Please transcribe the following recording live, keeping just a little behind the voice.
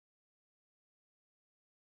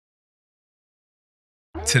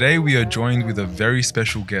Today we are joined with a very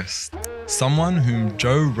special guest, someone whom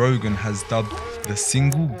Joe Rogan has dubbed the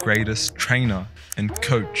single greatest trainer and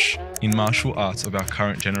coach in martial arts of our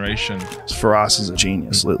current generation. Firas is a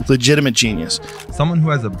genius, legitimate genius. Someone who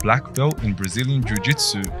has a black belt in Brazilian Jiu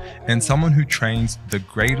Jitsu and someone who trains the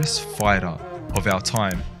greatest fighter of our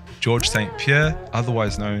time, George St. Pierre,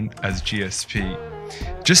 otherwise known as GSP.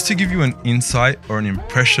 Just to give you an insight or an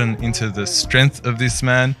impression into the strength of this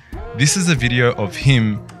man, this is a video of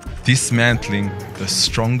him dismantling the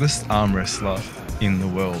strongest arm wrestler in the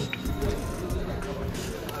world.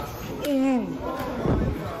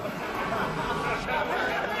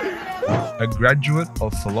 A graduate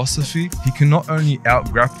of philosophy, he can not only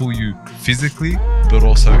out-grapple you physically, but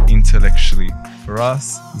also intellectually.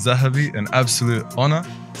 Firas Zahabi, an absolute honor.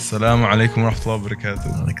 Assalamu alaikum wa rahmatullahi wa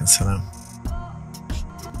barakatuh. Alaikum salam.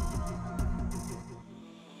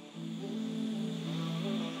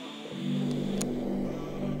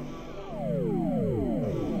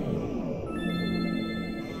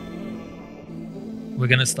 We're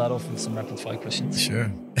going to start off with some rapid fire questions.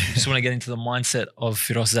 Sure. Just want to get into the mindset of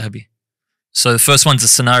Firas Zahabi. So the first one's a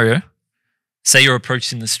scenario. Say you're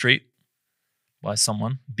approached in the street by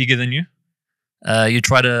someone bigger than you. You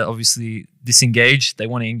try to obviously disengage. They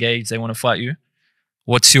want to engage. They want to fight you.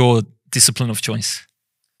 What's your discipline of choice?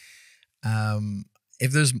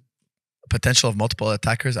 If there's potential of multiple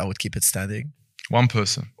attackers, I would keep it standing. One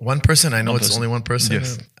person. One person. I know it's only one person.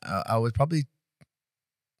 Yes. I would probably...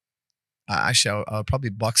 Actually, I would probably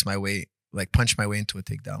box my way, like punch my way into a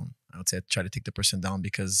takedown. I would say I'd try to take the person down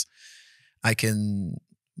because I can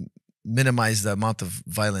minimize the amount of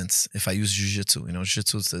violence if I use jiu-jitsu. You know,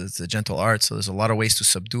 jiu-jitsu is a gentle art, so there's a lot of ways to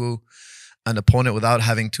subdue an opponent without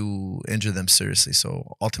having to injure them seriously.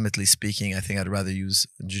 So ultimately speaking, I think I'd rather use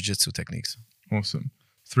jiu-jitsu techniques. Awesome.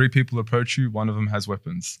 3 people approach you, one of them has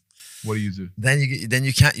weapons. What do you do? Then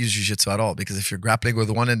you can't use jiu-jitsu at all, because if you're grappling with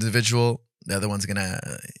one individual, the other one's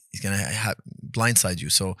he's gonna blindside you.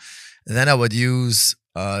 So then I would use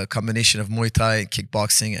a combination of Muay Thai,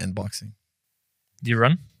 kickboxing, and boxing. Do you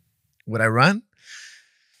run? Would I run?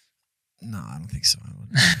 No, I don't think so. I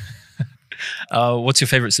wouldn't. What's your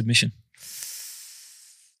favorite submission?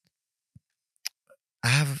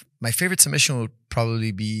 My favorite submission would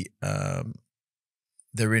probably be the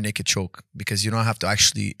rear naked choke, because you don't have to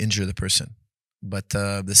actually injure the person. But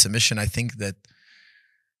the submission, I think, that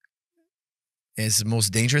is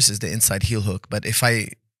most dangerous is the inside heel hook. But if I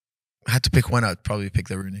had to pick one, I'd probably pick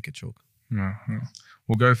the rear naked choke. No.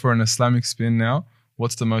 We'll go for an Islamic spin now.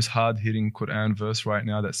 What's the most hard-hitting Quran verse right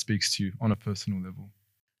now that speaks to you on a personal level?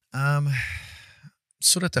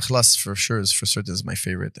 Surah Ikhlas for certain is my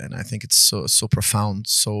favorite, and I think it's so profound.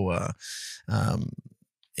 So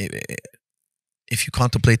if you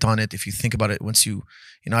contemplate on it, if you think about it,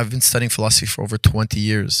 I've been studying philosophy for over 20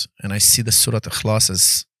 years, and I see the Surah Ikhlas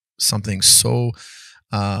as something so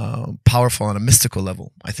powerful on a mystical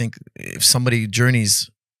level. I think if somebody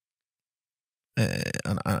journeys,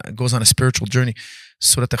 goes on a spiritual journey,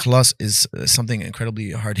 Surah Ikhlas is something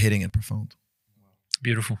incredibly hard-hitting and profound.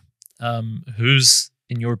 Beautiful. Who's,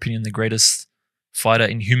 in your opinion, the greatest fighter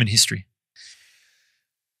in human history?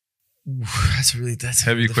 Ooh, that's a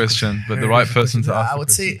heavy question, but the right person to ask. I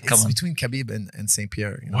would say it's between Khabib and St.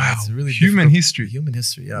 Pierre. You know, wow, it's really human history. Human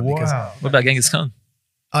history, yeah. Wow. Because, what about Genghis Khan?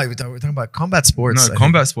 Oh, we're talking about combat sports. No,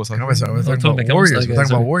 combat sports. We're talking about warriors. We're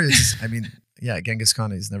talking about warriors. I mean, yeah, Genghis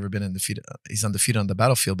Khan has never been undefeated. He's undefeated on the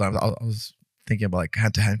battlefield, but I was thinking about like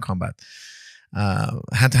hand-to-hand combat.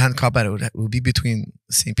 Hand-to-hand combat would be between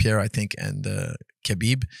St. Pierre, I think, and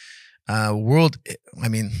Khabib. I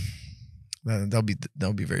mean,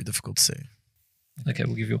 that'll be very difficult to say. Okay,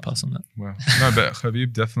 we'll give you a pass on that. Wow. No, but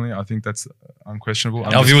Khabib, definitely. I think that's unquestionable.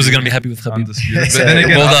 Our viewers are going to be happy with Khabib. But then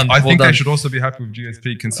again, well done, I think done. they should also be happy with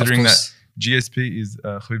GSP, considering that GSP is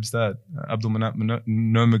Khabib's dad. Abdulmanap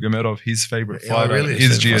Nurmagamedov, his favorite fighter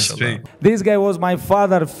is GSP. This guy was my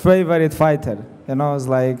father's favorite fighter. You know, it's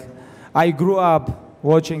like, I grew up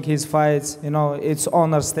watching his fights. You know, it's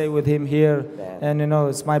honor stay with him here. And, you know,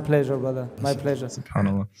 it's my pleasure, brother. My pleasure.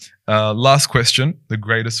 SubhanAllah. Last question, the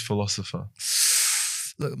greatest philosopher.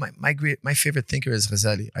 Look, my favorite thinker is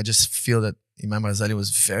Ghazali. I just feel that Imam Ghazali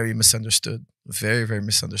was very misunderstood, very, very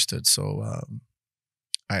misunderstood. So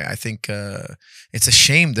I think it's a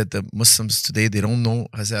shame that the Muslims today, they don't know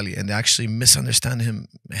Ghazali and they actually misunderstand him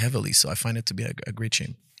heavily. So I find it to be a great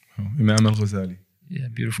shame. Oh, Imam al-Ghazali. Yeah,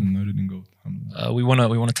 beautiful. Noted in gold. We want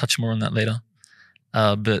to touch more on that later.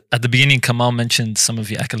 But at the beginning, Kamal mentioned some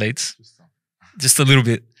of your accolades, just a little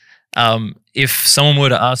bit. If someone were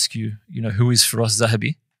to ask you, who is Firas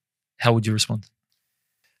Zahabi, how would you respond?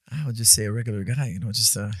 I would just say a regular guy,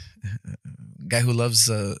 just a guy who loves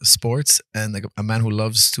sports and like a man who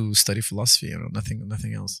loves to study philosophy. You know,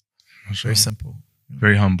 nothing else. Very simple.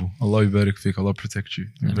 Very humble. Allah yubarik fik. Allah protect you.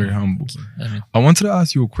 You're very humble. Amen. I wanted to ask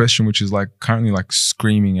you a question, which is like currently like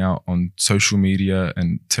screaming out on social media and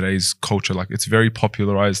today's culture. Like it's very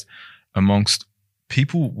popularized amongst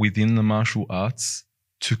people within the martial arts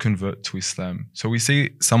to convert to Islam. So we see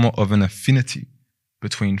somewhat of an affinity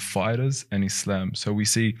between fighters and Islam. So we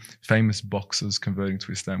see famous boxers converting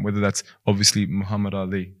to Islam, whether that's obviously Muhammad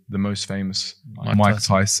Ali, the most famous, Mike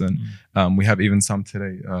Tyson. We have even some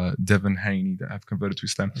today, Devin Haney, that have converted to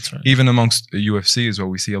Islam. That's right. Even amongst the UFC as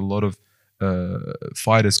well, we see a lot of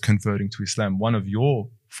fighters converting to Islam. One of your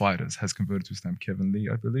fighters has converted to Islam, Kevin Lee,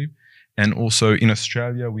 I believe. And also in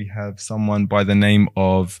Australia, we have someone by the name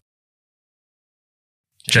of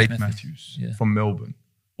Jake Matthews from Melbourne,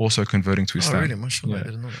 also converting to Islam. Oh, really? Mashallah, I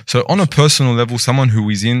didn't know that. So on a personal level, someone who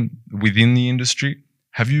is within the industry,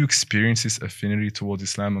 have you experienced this affinity towards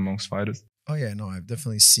Islam amongst fighters? Oh yeah, no, I've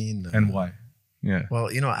definitely seen. And why? Yeah. Well,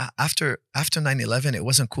 you know, after 9/11, it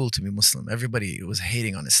wasn't cool to be Muslim. Everybody was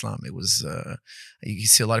hating on Islam. It was you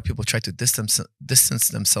see a lot of people try to distance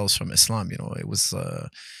themselves from Islam. You know, it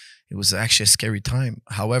was actually a scary time.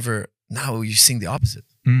 However, now you're seeing the opposite.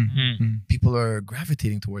 People are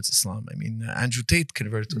gravitating towards Islam. I mean, Andrew Tate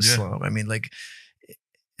converted to Islam. I mean, like,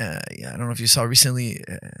 I don't know if you saw recently,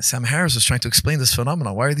 Sam Harris was trying to explain this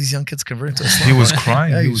phenomenon. Why are these young kids converting to Islam? He was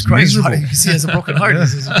crying. Yeah, he was crying. miserable. You see, he has a broken heart.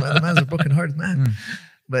 The man's a broken-hearted man.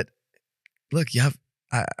 But look, you have,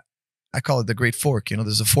 I call it the great fork. You know,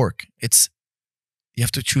 there's a fork. You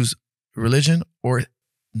have to choose religion or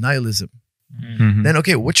nihilism. Then,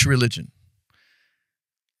 okay, which religion?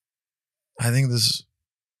 I think this,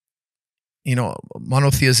 you know,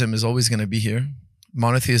 monotheism is always going to be here.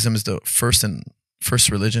 Monotheism is the first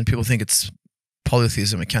religion. People think it's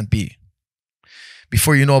polytheism. It can't be.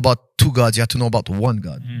 Before you know about two gods, you have to know about one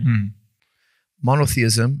God.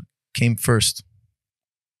 Monotheism came first.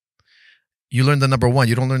 You learn the number one.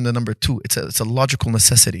 You don't learn the number two. It's a logical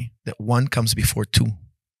necessity that one comes before two.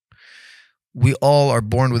 We all are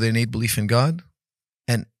born with an innate belief in God,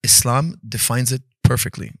 and Islam defines it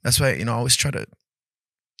perfectly. That's why, you know, I always try to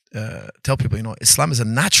tell people, you know, Islam is a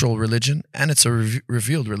natural religion and it's a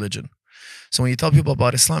revealed religion. So when you tell people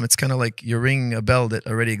about Islam, it's kind of like you're ringing a bell that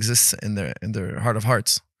already exists in their heart of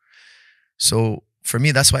hearts. So for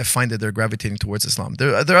me, that's why I find that they're gravitating towards Islam.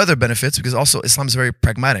 There are other benefits because also Islam is very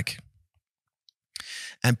pragmatic,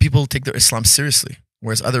 and people take their Islam seriously,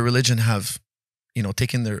 whereas other religions have, you know,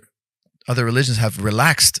 other religions have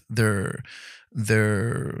relaxed their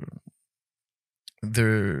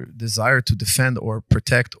desire to defend or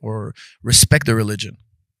protect or respect their religion.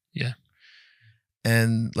 Yeah.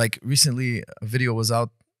 And like recently a video was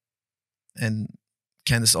out and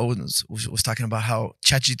Candace Owens was talking about how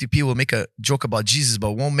ChatGPT will make a joke about Jesus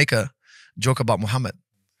but won't make a joke about Muhammad.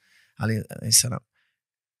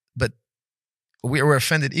 But we were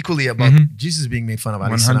offended equally about Jesus being made fun of.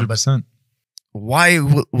 100%. Why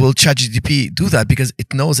will ChatGPT do that? Because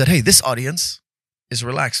it knows that, hey, this audience is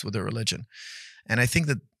relaxed with their religion. And I think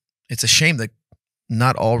that it's a shame that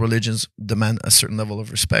not all religions demand a certain level of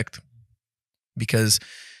respect, because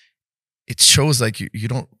it shows like you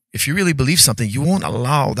don't, if you really believe something, you won't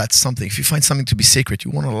allow that something. If you find something to be sacred,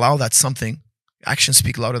 you won't allow that something, actions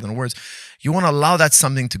speak louder than words. You won't allow that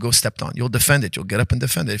something to go stepped on. You'll defend it. You'll get up and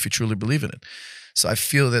defend it if you truly believe in it. So I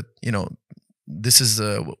feel that, you know, this is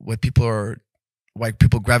why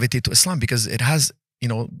people gravitate to Islam, because it has, you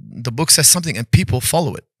know, the book says something and people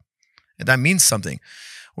follow it. And that means something.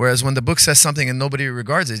 Whereas when the book says something and nobody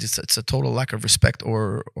regards it, it's a total lack of respect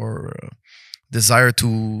or desire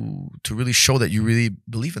to really show that you really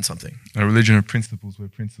believe in something. A religion of principles, where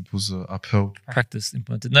principles are upheld. Practiced,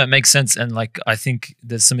 implemented. No, it makes sense. And like, I think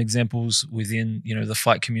there's some examples within, you know, the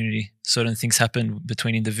fight community. Certain things happen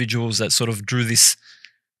between individuals that sort of drew this,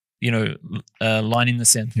 you know, line in the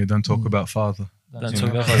sand. Yeah, don't talk about father. Don't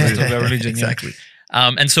talk about father, talk about religion. Exactly.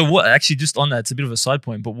 Yeah. And so what, actually just on that, it's a bit of a side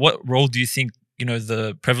point, but what role do you think, you know,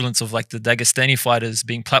 the prevalence of like the Dagestani fighters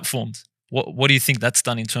being platformed, what do you think that's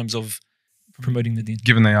done in terms of promoting the deen?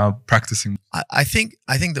 Given they are practicing. I think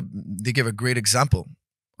that they give a great example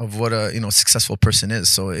of what a, you know, successful person is.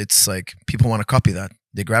 So it's like people want to copy that.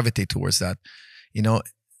 They gravitate towards that. You know,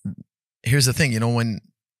 here's the thing, you know, when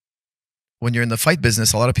you're in the fight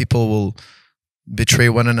business, a lot of people will betray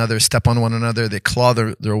one another, step on one another. They claw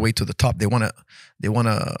their way to the top. They want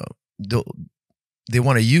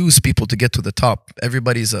to use people to get to the top.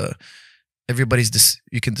 Everybody's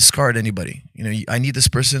you can discard anybody. You know, I need this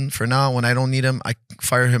person for now. When I don't need him, I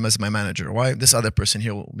fire him as my manager. Why? This other person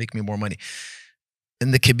here will make me more money.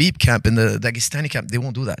 in the Khabib camp, in the Dagestani camp, they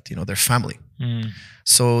won't do that. You know, they're family.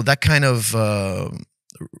 So that kind of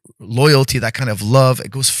loyalty, that kind of love,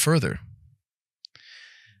 it goes further.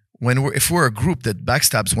 If we're a group that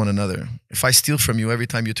backstabs one another, if I steal from you every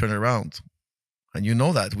time you turn around, and you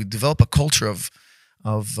know that, we develop a culture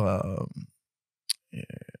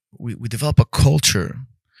we develop a culture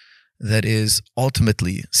that is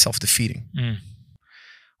ultimately self-defeating.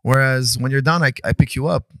 Whereas when you're down, I pick you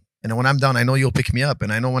up. And when I'm down, I know you'll pick me up.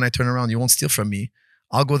 And I know when I turn around, you won't steal from me.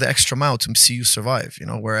 I'll go the extra mile to see you survive, you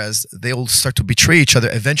know, whereas they'll start to betray each other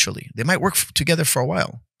eventually. They might work together for a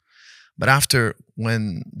while. But after,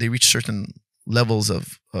 when they reach certain levels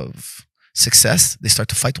of success, they start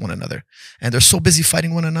to fight one another. And they're so busy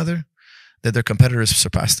fighting one another that their competitors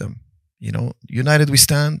surpass them. You know, united we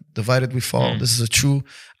stand, divided we fall. This is a true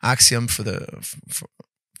axiom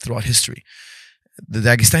throughout history. The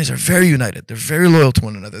Dagestanis are very united. They're very loyal to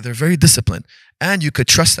one another. They're very disciplined. And you could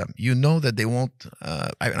trust them. You know that they won't...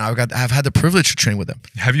 I've had the privilege to train with them.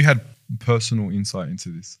 Have you had personal insight into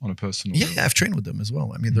this on a personal level? Yeah, I've trained with them as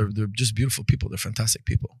well. I mean, they're just beautiful people. They're fantastic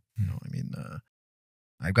people. You know, I mean...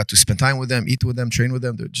 I've got to spend time with them, eat with them, train with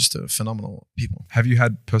them. They're just phenomenal people. Have you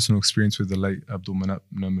had personal experience with the late Abdulmanap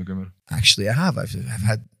Nurmagamedov? Actually, I have. I've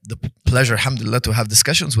had the pleasure, alhamdulillah, to have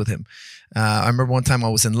discussions with him. I remember one time I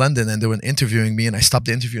was in London and they were interviewing me, and I stopped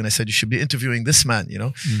the interview and I said, you should be interviewing this man, you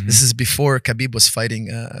know. This is before Khabib was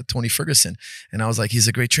fighting Tony Ferguson. And I was like, he's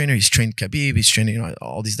a great trainer. He's trained Khabib. He's training, you know,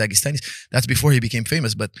 all these Dagestanis. That's before he became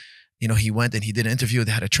famous. But you know, he went and he did an interview.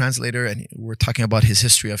 They had a translator, and we're talking about his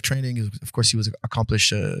history of training. Of course, he was an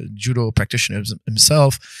accomplished judo practitioner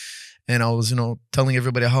himself. And I was, you know, telling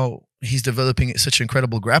everybody how he's developing such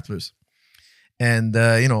incredible grapplers. And,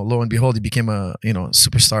 you know, lo and behold, he became a, you know,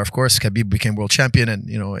 superstar, of course. Khabib became world champion, and,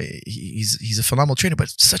 you know, he's a phenomenal trainer, but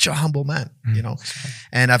such a humble man, you know.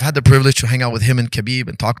 And I've had the privilege to hang out with him and Khabib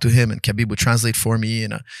and talk to him, and Khabib would translate for me.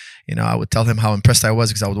 And, you know, I would tell him how impressed I was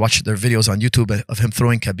because I would watch their videos on YouTube of him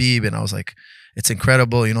throwing Khabib. And I was like, it's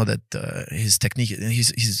incredible, you know, that his technique, he's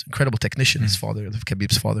an incredible technician, his father,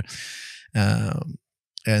 Khabib's father. You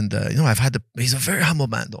know, he's a very humble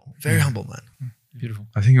man, though, very humble man. Beautiful.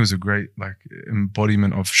 I think it was a great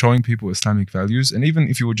embodiment of showing people Islamic values. And even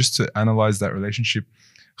if you were just to analyze that relationship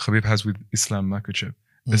Khabib has with Islam and Makhachev,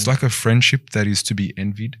 it's like a friendship that is to be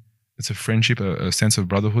envied. It's a friendship, a sense of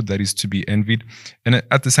brotherhood that is to be envied. And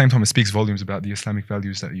at the same time, it speaks volumes about the Islamic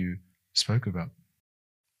values that you spoke about.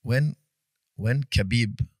 When Islam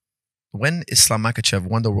Makhachev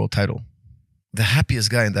won the world title, the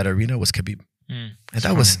happiest guy in that arena was Khabib. And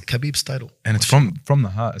that was Khabib's title. And it's from the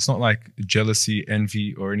heart. It's not like jealousy,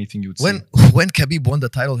 envy, or anything you would say. When Khabib won the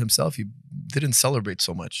title himself, he didn't celebrate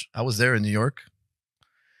so much. I was there in New York.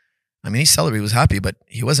 I mean, he celebrated, he was happy, but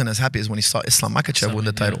he wasn't as happy as when he saw Islam Makhachev win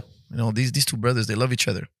the title. You know, these two brothers, they love each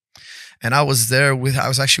other. And I was there I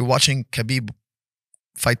was actually watching Khabib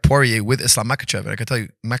fight Poirier with Islam Makhachev. And I can tell you,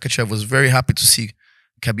 Makhachev was very happy to see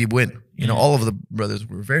Khabib win. You know, all of the brothers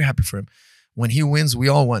were very happy for him. When he wins, we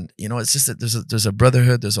all won. You know, it's just that there's a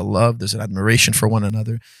brotherhood, there's a love, there's an admiration for one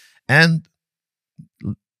another. And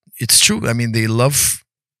it's true. I mean, they love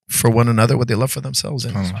for one another what they love for themselves.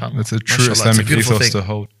 And it's a true Islamic ethos to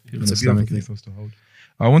hold. It's a Islamic ethos to hold.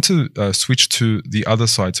 I want to switch to the other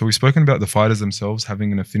side. So we've spoken about the fighters themselves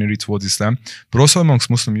having an affinity towards Islam, but also amongst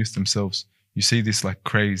Muslim youth themselves. You see this like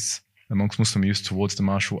craze amongst Muslim youth towards the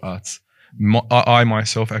martial arts. I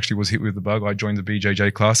myself actually was hit with the bug. I joined the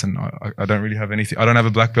BJJ class, and I don't really have anything. I don't have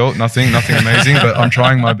a black belt, nothing amazing, but I'm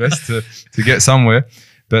trying my best to get somewhere.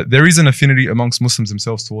 But there is an affinity amongst Muslims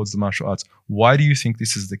themselves towards the martial arts. Why do you think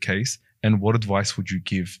this is the case? And what advice would you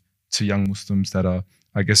give to young Muslims that are,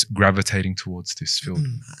 I guess, gravitating towards this field?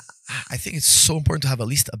 I think it's so important to have at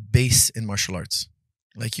least a base in martial arts.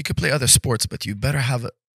 Like, you could play other sports, but you better have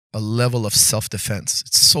a level of self-defense.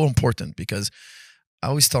 It's so important because I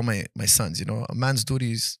always tell my sons, you know, a man's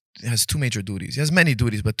duties has two major duties. He has many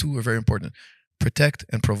duties, but two are very important: protect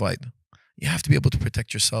and provide. You have to be able to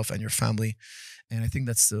protect yourself and your family, and I think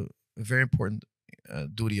that's a very important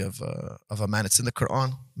duty of a man. It's in the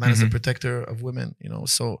Quran. Man is the protector of women. You know,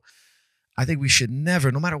 so I think we should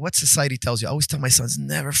never, no matter what society tells you, I always tell my sons,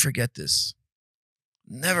 never forget this.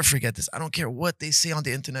 Never forget this. I don't care what they say on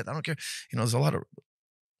the internet. I don't care. You know, there's a lot of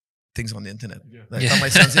things on the internet. I tell my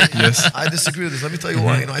sons, hey, I disagree with this. Let me tell you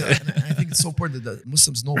why. You know, I think it's so important that the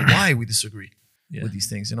Muslims know why we disagree with these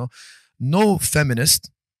things. You know, no feminist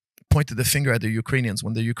pointed the finger at the Ukrainians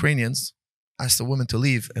when the Ukrainians asked the women to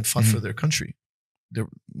leave and fought for their country.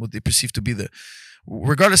 What they perceive to be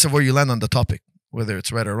regardless of where you land on the topic, whether it's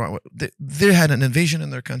right or wrong, they had an invasion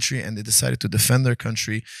in their country and they decided to defend their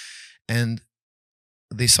country. And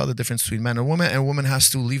they saw the difference between men and women, and women has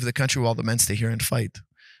to leave the country while the men stay here and fight.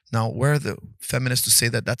 Now, where are the feminists to say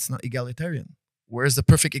that that's not egalitarian? Where is the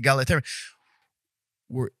perfect egalitarian?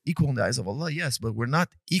 We're equal in the eyes of Allah, yes, but we're not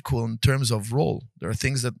equal in terms of role. There are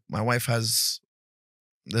things that my wife has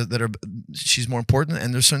that are, she's more important,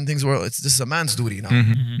 and there's certain things where this is a man's duty now.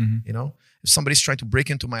 You know, if somebody's trying to break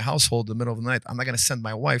into my household in the middle of the night, I'm not going to send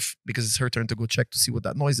my wife because it's her turn to go check to see what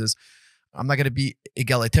that noise is. I'm not going to be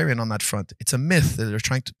egalitarian on that front. It's a myth that they're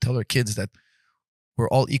trying to tell their kids that we're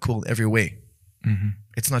all equal in every way.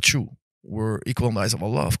 It's not true. We're equal in the eyes of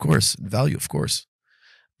Allah, of course, in value, of course.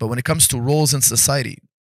 But when it comes to roles in society,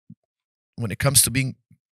 when it comes to being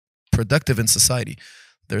productive in society,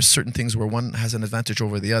 there's certain things where one has an advantage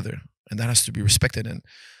over the other, and that has to be respected, and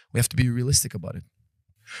we have to be realistic about it.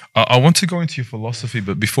 I want to go into your philosophy,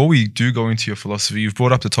 but before we do go into your philosophy, you've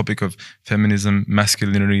brought up the topic of feminism,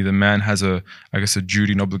 masculinity. The man has a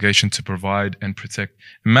duty and obligation to provide and protect.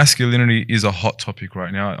 Masculinity is a hot topic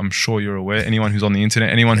right now. I'm sure you're aware. Anyone who's on the internet,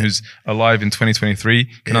 anyone who's alive in 2023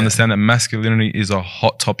 can understand that masculinity is a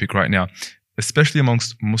hot topic right now, especially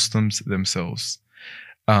amongst Muslims themselves.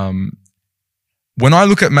 When I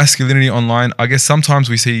look at masculinity online, I guess sometimes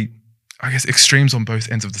we see extremes on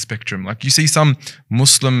both ends of the spectrum. Like you see some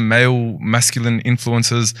Muslim male masculine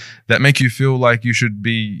influencers that make you feel like you should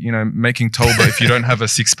be, you know, making tawbah if you don't have a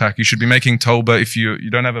six-pack. You should be making tawbah if you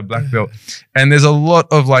don't have a black belt. And there's a lot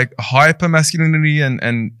of like hyper masculinity,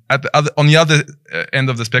 and at on the other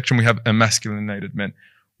end of the spectrum we have emasculinated men.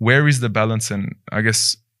 Where is the balance? And I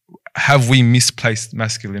guess, have we misplaced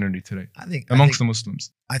masculinity today amongst the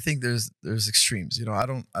Muslims? I think there's extremes. You know, I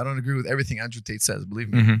don't agree with everything Andrew Tate says, believe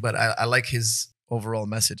me, but I like his overall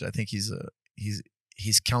message. I think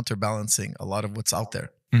he's counterbalancing a lot of what's out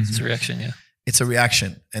there. It's a reaction, yeah. It's a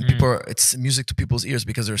reaction, and it's music to people's ears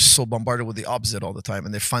because they're so bombarded with the opposite all the time,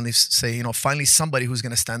 and they finally say, you know, finally somebody who's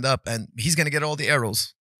going to stand up, and he's going to get all the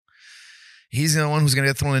arrows. He's the one who's going to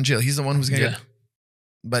get thrown in jail. He's the one who's going to get.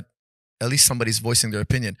 But at least somebody's voicing their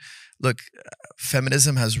opinion. Look,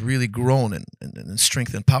 feminism has really grown in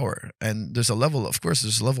strength and power. And there's a level, of course,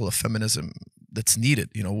 there's a level of feminism that's needed.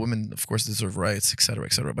 You know, women, of course, deserve rights, et cetera,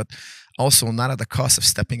 but also not at the cost of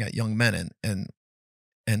stepping at young men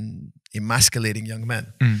and emasculating young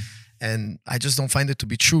men. And I just don't find it to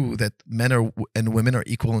be true that men and women are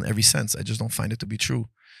equal in every sense. I just don't find it to be true.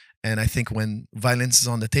 And I think when violence is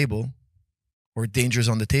on the table or danger is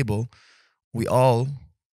on the table, we all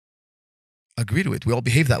agree to it. We all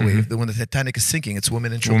behave that way. When the Titanic is sinking, it's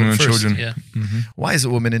women and children first. Yeah. Why is it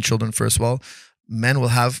women and children first? Well, men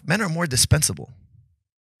are more dispensable.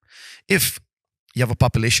 If you have a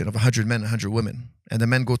population of 100 men, 100 women, and the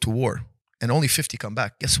men go to war, and only 50 come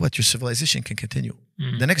back, guess what? Your civilization can continue.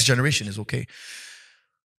 The next generation is okay.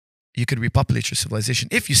 You could repopulate your civilization.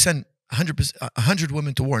 If you send 100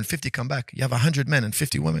 women to war and 50 come back, you have 100 men and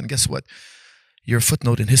 50 women, guess what? You're a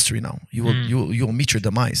footnote in history now. You will meet your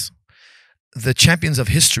demise. The champions of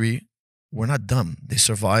history were not dumb. They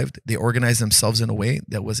survived. They organized themselves in a way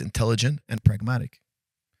that was intelligent and pragmatic.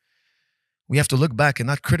 We have to look back and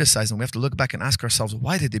not criticize them. We have to look back and ask ourselves,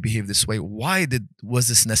 why did they behave this way? Was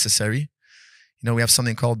this necessary? You know, we have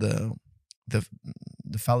something called the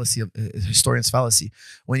fallacy of historian's fallacy.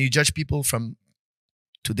 When you judge people from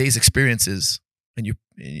today's experiences and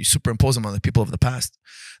you superimpose them on the people of the past.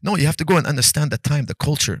 No, you have to go and understand the time, the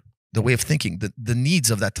culture, the way of thinking, the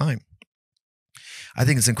needs of that time. I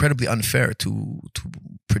think it's incredibly unfair to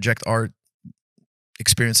project our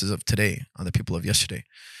experiences of today on the people of yesterday.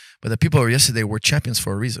 But the people of yesterday were champions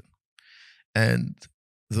for a reason. And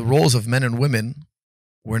the roles of men and women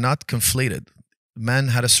were not conflated. Men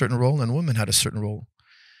had a certain role and women had a certain role.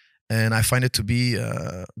 And I find it to be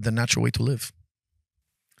the natural way to live.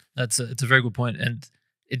 It's a very good point. And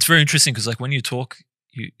it's very interesting because like when you talk,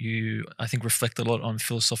 you I think reflect a lot on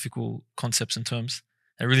philosophical concepts and terms.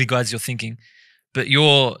 It really guides your thinking. But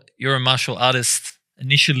you're a martial artist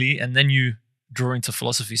initially, and then you draw into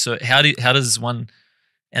philosophy. So how does one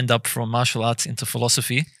end up from martial arts into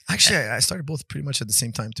philosophy? Actually, I started both pretty much at the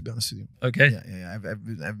same time, to be honest with you. Okay. Yeah.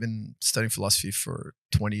 I've been studying philosophy for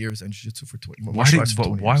 20 years and jiu-jitsu for 20 years.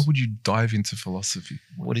 Why would you dive into philosophy?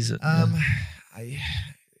 What is it?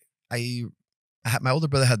 My older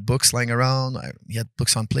brother had books lying around. He had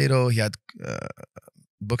books on Plato. He had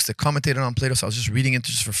books that commentated on Plato. So I was just reading it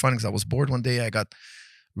just for fun because I was bored one day. I got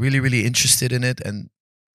really, really interested in it. And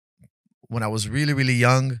when I was really, really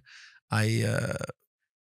young, I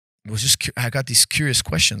got these curious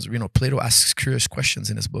questions. You know, Plato asks curious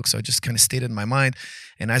questions in his book. So I just kind of stayed in my mind.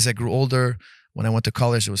 And as I grew older, when I went to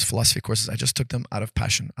college, there was philosophy courses. I just took them out of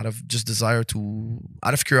passion, out of just desire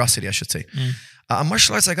out of curiosity, I should say.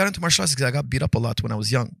 Martial arts, I got into martial arts because I got beat up a lot when I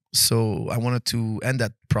was young. So I wanted to end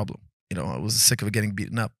that problem. You know, I was sick of getting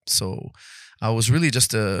beaten up. So I was really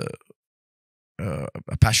just a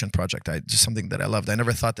passion project. Just something that I loved. I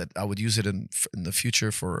never thought that I would use it in the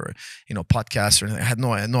future for, you know, podcasts or anything. I had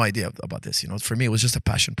no idea about this. You know, for me, it was just a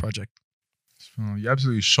passion project. Oh, you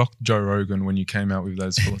absolutely shocked Joe Rogan when you came out with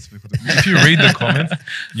those philosophical. If you read the comments,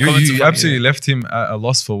 you absolutely left him at a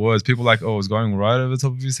loss for words. People like, oh, it was going right over the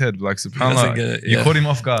top of his head. Like, subhanAllah, you caught him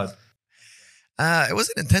off guard. It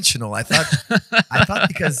wasn't intentional. I thought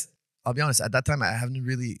because I'll be honest, at that time I haven't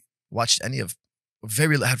really watched any of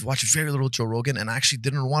I have watched very little Joe Rogan, and I actually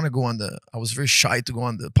didn't want to go on I was very shy to go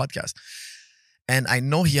on the podcast. And I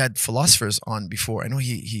know he had philosophers on before. I know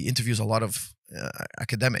he interviews a lot of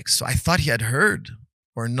academics. So I thought he had heard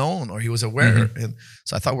or known, or he was aware. And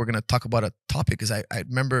so I thought we're going to talk about a topic, because I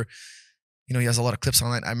remember, you know, he has a lot of clips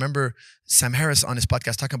online. I remember Sam Harris on his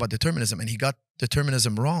podcast talking about determinism, and he got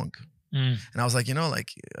determinism wrong. And I was like, you know,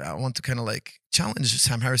 like, I want to kind of like challenge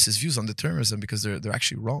Sam Harris's views on determinism, because they're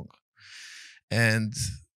actually wrong. And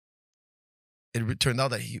it turned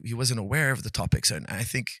out that he wasn't aware of the topics. And I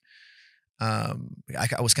think I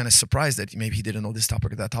was kind of surprised that maybe he didn't know this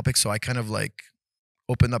topic or that topic. So I kind of like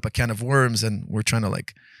opened up a can of worms, and we're trying to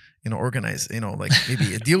like, you know, organize, you know, like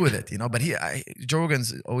maybe deal with it, you know. But Joe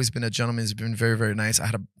Rogan's always been a gentleman. He's been very, very nice. I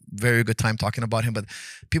had a very good time talking about him, but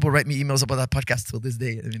people write me emails about that podcast till this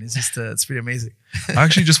day. I mean, it's just, it's pretty amazing. I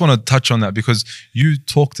actually just want to touch on that, because you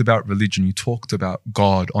talked about religion, you talked about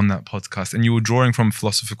God on that podcast, and you were drawing from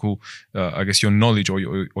philosophical, I guess, your knowledge or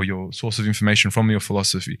your source of information from your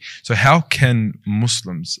philosophy. So how can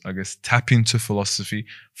Muslims, I guess, tap into philosophy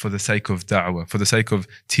for the sake of da'wah, for the sake of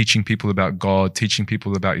teaching people about God, teaching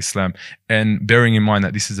people about Islam, and bearing in mind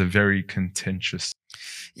that this is a very contentious.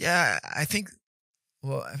 Yeah, I think,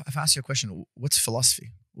 well, if I ask you a question, what's philosophy?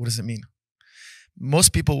 What does it mean?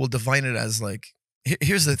 Most people will define it as like,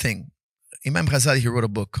 here's the thing. Imam Ghazali, he wrote a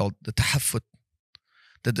book called The Tahaffut,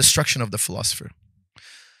 The Destruction of the Philosopher.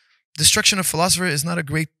 Destruction of philosopher is not a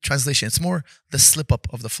great translation. It's more the slip up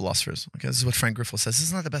of the philosophers. Okay, this is what Frank Griffiths says. This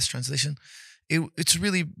is not the best translation. It's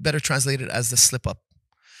really better translated as the slip up.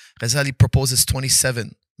 Ghazali proposes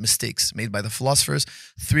 27 mistakes made by the philosophers.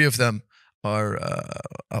 3 of them are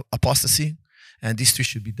apostasy, and these 3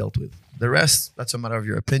 should be dealt with. The rest, that's a matter of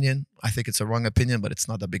your opinion. I think it's a wrong opinion, but it's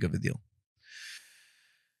not that big of a deal.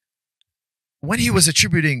 When he was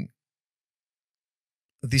attributing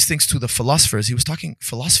these things to the philosophers, he was talking,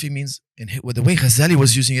 philosophy means, with the way Ghazali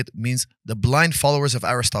was using it, means the blind followers of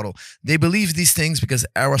Aristotle. They believe these things because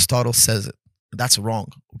Aristotle says it. That's wrong,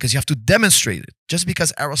 because you have to demonstrate it. Just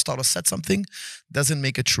because Aristotle said something doesn't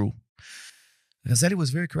make it true. Ghazali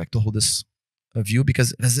was very correct to hold this view,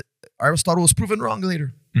 because Aristotle was proven wrong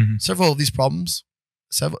later. Several of these problems,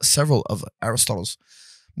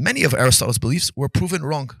 many of Aristotle's beliefs were proven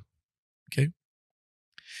wrong. Okay,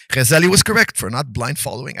 Ghazali was correct for not blind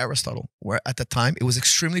following Aristotle, where at the time it was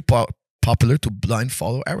extremely popular to blind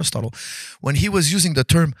follow Aristotle. When he was using the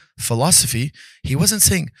term philosophy, he wasn't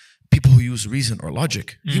saying people who use reason or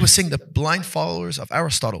logic. He was saying the blind followers of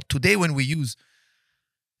Aristotle. Today, when we use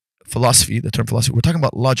philosophy, the term philosophy, we're talking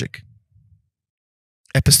about logic,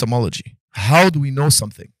 epistemology. How do we know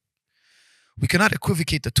something? We cannot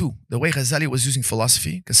equivocate the two. The way Ghazali was using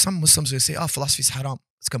philosophy, because some Muslims will say, oh, philosophy is haram.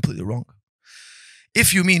 It's completely wrong.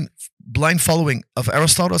 If you mean blind following of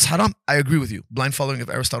Aristotle is haram, I agree with you. Blind following of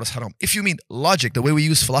Aristotle is haram. If you mean logic, the way we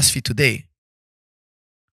use philosophy today,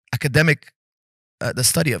 academic, the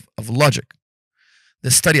study of logic,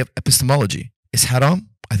 the study of epistemology is haram,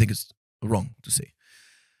 I think it's wrong to say.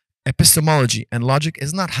 Epistemology and logic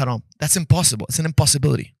is not haram. That's impossible. It's an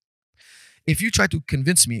impossibility. If you try to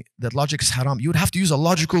convince me that logic is haram, you would have to use a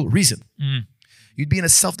logical reason. You'd be in a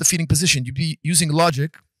self-defeating position. You'd be using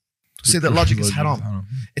logic to say that logic is haram.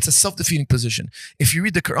 It's a self-defeating position. If you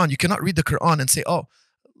read the Quran, you cannot read the Quran and say, oh,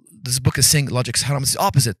 this book is saying logic is haram. It's the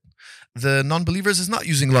opposite. The non-believers is not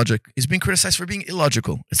using logic. He's being criticized for being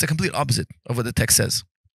illogical. It's the complete opposite of what the text says.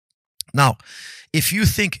 Now, if you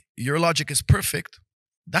think your logic is perfect,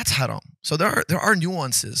 that's haram. So there are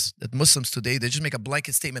nuances that Muslims today, they just make a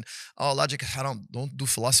blanket statement, oh, logic is haram, don't do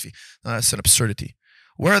philosophy. It's an absurdity.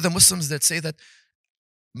 Where are the Muslims that say that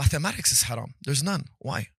mathematics is haram? There's none.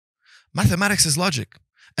 Why? Mathematics is logic.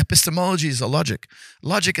 Epistemology is a logic.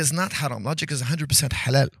 Logic is not haram. Logic is 100%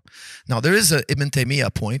 halal. Now, there is a Ibn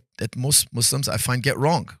Taymiyyah point that most Muslims, I find, get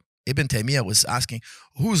wrong. Ibn Taymiyyah was asking,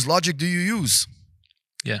 whose logic do you use?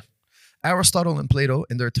 Yeah. Aristotle and Plato,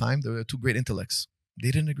 in their time, they were 2 great intellects.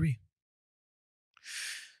 They didn't agree.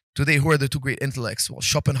 Today, who are the 2 great intellects? Well,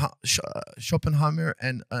 Schopenhauer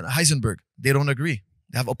and Heisenberg. They don't agree.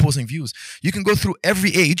 They have opposing views. You can go through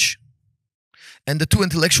every age, and the two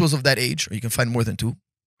intellectuals of that age, or you can find more than two,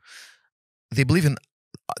 they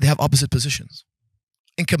have opposite positions,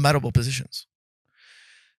 incompatible positions.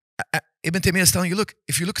 Ibn Taymiyyah is telling you, look,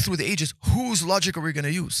 if you look through the ages, whose logic are we going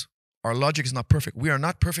to use? Our logic is not perfect. We are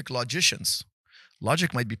not perfect logicians.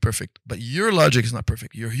 Logic might be perfect, but your logic is not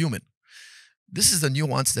perfect. You're human. This is the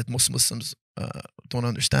nuance that most Muslims don't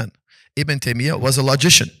understand. Ibn Taymiyyah was a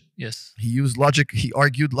logician. Yes. He used logic. He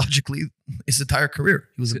argued logically his entire career.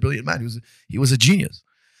 He was a brilliant man. He was a genius.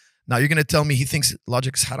 Now you're going to tell me he thinks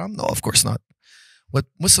logic is haram? No, of course not. What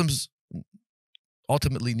Muslims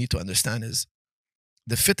ultimately need to understand is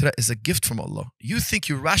the fitrah is a gift from Allah. You think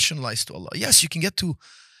you rationalize to Allah. Yes, you can get to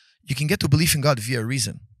belief in God via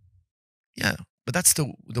reason. Yeah, but that's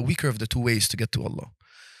the weaker of the two ways to get to Allah.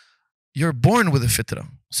 You're born with a fitrah.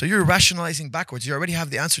 So you're rationalizing backwards. You already have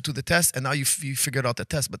the answer to the test, and now you figured out the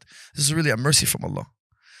test. But this is really a mercy from Allah.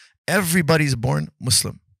 Everybody's born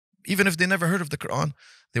Muslim. Even if they never heard of the Quran,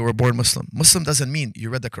 they were born Muslim. Muslim doesn't mean you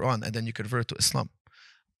read the Quran and then you convert to Islam.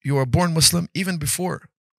 You were born Muslim even before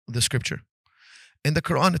the scripture. In the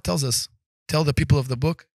Quran, it tells us, tell the people of the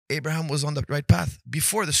book, Abraham was on the right path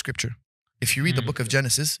before the scripture. If you read the book of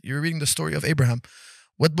Genesis, you're reading the story of Abraham.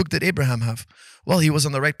 What book did Abraham have? Well, he was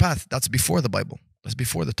on the right path. That's before the Bible. That's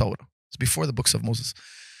before the Torah. It's before the books of Moses.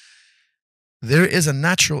 There is a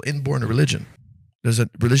natural inborn religion. There's a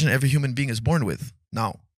religion every human being is born with.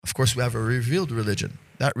 Now, of course, we have a revealed religion.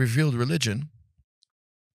 That revealed religion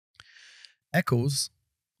echoes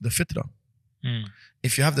the fitrah.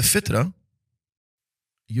 If you have the fitrah,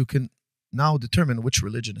 you can now determine which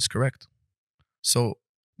religion is correct. So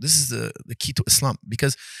this is the key to Islam.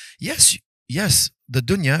 Because yes, the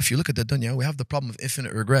dunya, if you look at the dunya, we have the problem of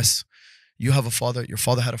infinite regress. You have a father, your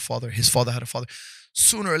father had a father, his father had a father.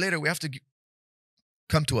 Sooner or later, we have to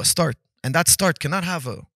come to a start. And that start cannot have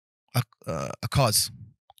a cause.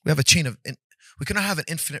 We have a chain of, we cannot have an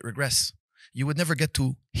infinite regress. You would never get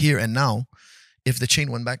to here and now if the chain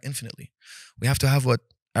went back infinitely. We have to have what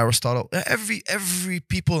Aristotle, every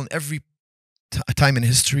people in every time in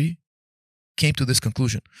history came to this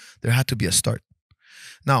conclusion. There had to be a start.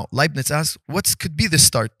 Now, Leibniz asks, what could be this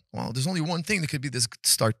start? Well, there's only one thing that could be this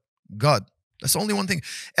start. God. That's the only one thing.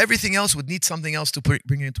 Everything else would need something else to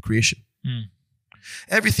bring it into creation.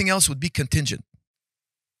 Everything else would be contingent.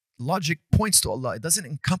 Logic points to Allah. It doesn't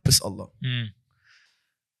encompass Allah.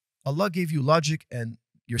 Allah gave you logic and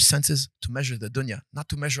your senses to measure the dunya, not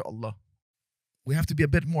to measure Allah. We have to be a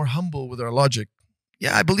bit more humble with our logic.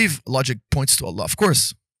 Yeah, I believe logic points to Allah. Of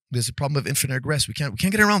course, there's a problem of infinite regress. We can't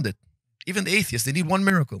get around it. Even the atheists, they need one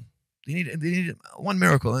miracle. They need one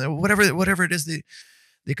miracle. And whatever it is,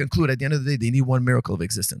 they conclude at the end of the day, they need one miracle of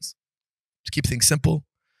existence. To keep things simple,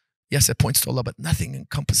 yes, it points to Allah, but nothing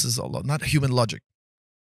encompasses Allah, not human logic.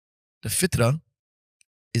 The fitrah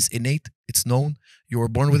is innate, it's known, you were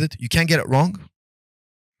born with it, you can't get it wrong.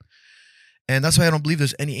 And that's why I don't believe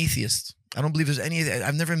there's any atheists. I don't believe there's any,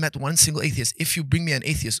 I've never met one single atheist. If you bring me an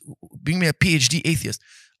atheist, bring me a PhD atheist,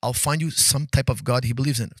 I'll find you some type of God he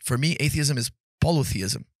believes in. For me, atheism is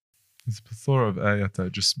polytheism. There's a plethora of ayat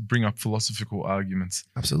that just bring up philosophical arguments.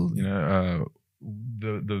 Absolutely. You know,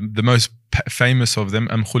 the most famous of them,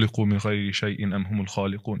 أَمْ خُلِقُوا مِنْ غَيْرِ شَيْءٍ أَمْ هُمُ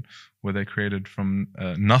الْخَالِقُونَ. Were they created from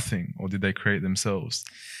nothing, or did they create themselves?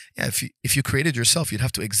 Yeah, if you created yourself, you'd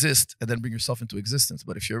have to exist and then bring yourself into existence.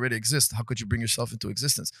 But if you already exist, how could you bring yourself into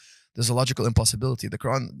existence? There's a logical impossibility. The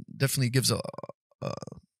Quran definitely gives it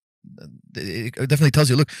definitely tells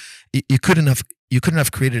you, look, you couldn't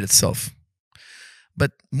have created itself.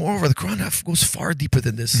 But moreover, the Quran goes far deeper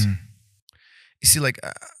than this. You see, like,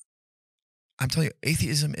 I'm telling you,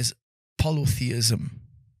 atheism is polytheism.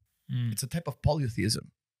 It's a type of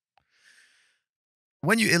polytheism.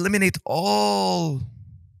 When you eliminate all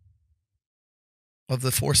of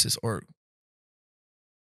the forces or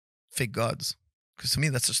fake gods, because to me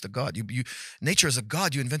that's just a god. Nature is a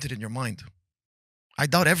god you invented in your mind. I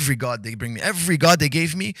doubt every god they bring me. Every god they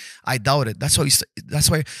gave me, I doubt it. That's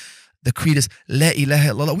why the creed is La ilaha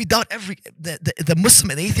illallah. We doubt the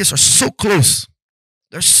Muslim and atheists are so close.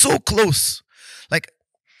 They're so close. Like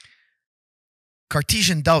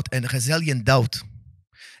Cartesian doubt and Ghazalian doubt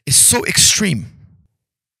is so extreme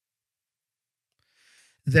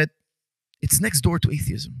that it's next door to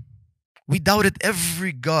atheism. We doubted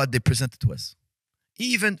every god they presented to us.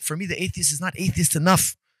 Even for me, the atheist is not atheist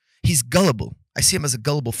enough. He's gullible. I see him as a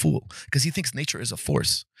gullible fool because he thinks nature is a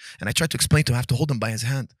force. And I try to explain to him, I have to hold him by his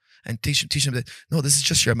hand and teach him that, no, this is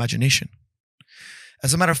just your imagination.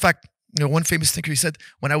 As a matter of fact, you know, one famous thinker, he said,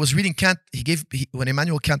 when I was reading Kant, when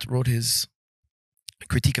Immanuel Kant wrote his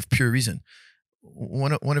critique of pure reason,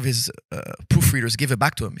 one of his proofreaders gave it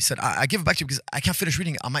back to him. He said, I give it back to you because I can't finish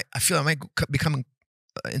reading it. I feel I might become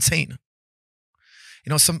insane. You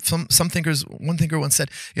know, some thinkers, one thinker once said,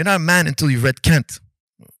 you're not a man until you've read Kant.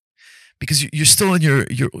 Because you're still in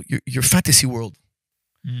your fantasy world.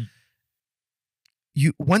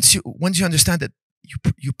 Once you understand that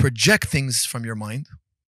you project things from your mind.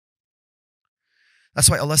 That's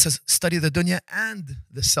why Allah says, study the dunya and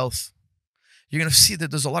the self. You're going to see that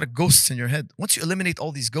there's a lot of ghosts in your head. Once you eliminate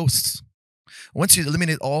all these ghosts, once you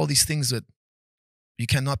eliminate all these things that you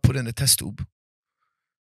cannot put in a test tube,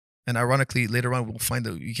 and ironically, later on, we'll find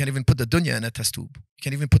that you can't even put the dunya in a test tube. You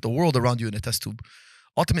can't even put the world around you in a test tube.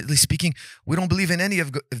 Ultimately speaking, we don't believe in any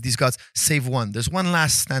of these gods save one. There's one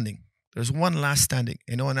last standing. There's one last standing.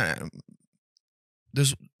 You know, and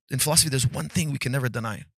in philosophy, there's one thing we can never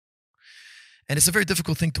deny. And it's a very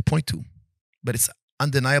difficult thing to point to, but it's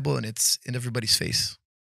undeniable and it's in everybody's face.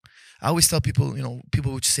 I always tell people, you know,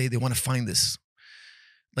 people which say they want to find this.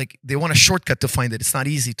 Like they want a shortcut to find it. It's not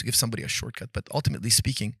easy to give somebody a shortcut, but ultimately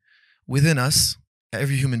speaking, within us,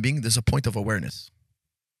 every human being, there's a point of awareness.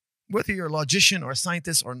 Whether you're a logician or a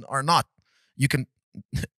scientist or not, you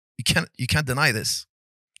can't deny this.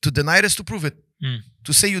 To deny it is to prove it.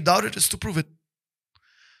 To say you doubt it is to prove it.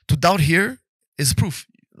 To doubt here is proof.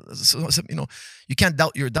 So, you know, you can't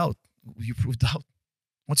doubt your doubt. You prove doubt.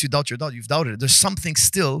 Once you doubt your doubt, you've doubted it. There's something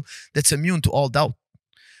still that's immune to all doubt.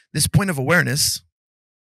 This point of awareness,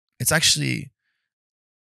 it's actually,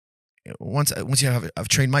 once you have a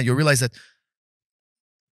trained mind, you'll realize that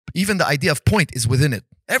even the idea of point is within it.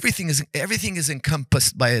 Everything is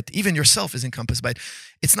encompassed by it. Even yourself is encompassed by it.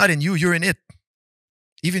 It's not in you, you're in it.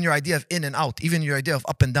 Even your idea of in and out, even your idea of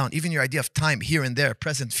up and down, even your idea of time, here and there,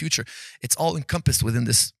 present, future, it's all encompassed within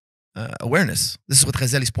this awareness. This is what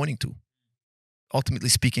Ghazali is pointing to. Ultimately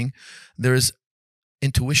speaking, there is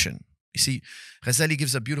intuition. You see, Ghazali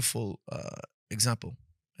gives a beautiful example.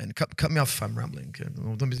 And cut me off if I'm rambling.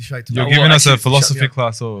 Don't be shy to You're giving us a philosophy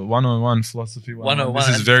class or 101 philosophy 101.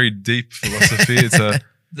 This is very deep philosophy. It's a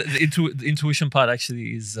the intuition part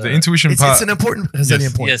actually is the intuition part. It's an important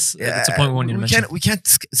Ghazalian point. Yes, it's a point we want you to mention. We can't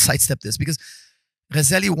sidestep this because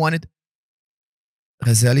Ghazali wanted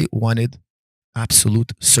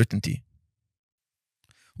absolute certainty.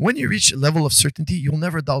 When you reach a level of certainty, you'll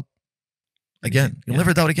never doubt again. You'll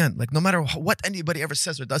never doubt again. Like no matter what anybody ever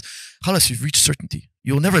says or does, khalas, you've reached certainty.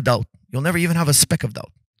 You'll never doubt. You'll never even have a speck of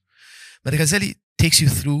doubt. But Ghazali takes you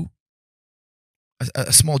through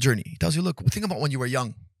a small journey. He tells you, look, think about when you were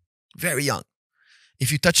young, very young.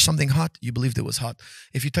 If you touched something hot, you believed it was hot.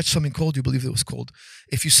 If you touched something cold, you believed it was cold.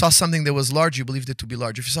 If you saw something that was large, you believed it to be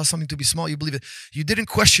large. If you saw something to be small, you believed it. You didn't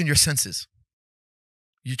question your senses.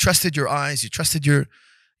 You trusted your eyes. You trusted your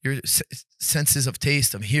senses of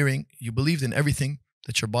taste, of hearing. You believed in everything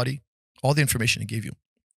that your body, all the information it gave you.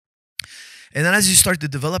 And then as you start to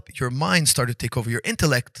develop, your mind started to take over. Your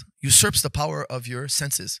intellect usurps the power of your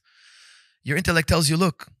senses. Your intellect tells you,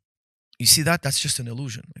 look, you see that? That's just an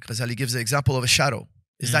illusion. Like Ghazali gives the example of a shadow.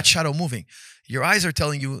 Is that shadow moving? Your eyes are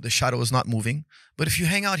telling you the shadow is not moving. But if you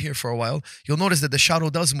hang out here for a while, you'll notice that the shadow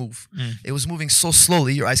does move. It was moving so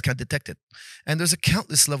slowly, your eyes can't detect it. And there's a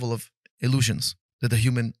countless level of illusions that the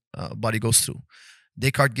human body goes through.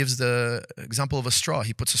 Descartes gives the example of a straw.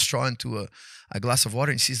 He puts a straw into a glass of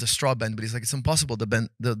water and he sees the straw bend, but he's like, it's impossible.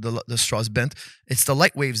 The straw is bent. It's the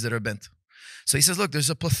light waves that are bent. So he says, look,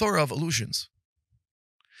 there's a plethora of illusions.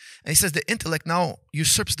 And he says the intellect now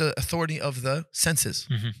usurps the authority of the senses.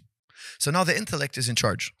 So now the intellect is in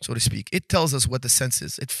charge, so to speak. It tells us what the sense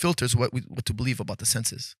is. It filters what to believe about the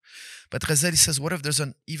senses. But Ghazali says, what if there's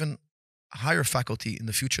an even higher faculty in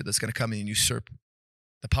the future that's going to come in and usurp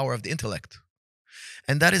the power of the intellect?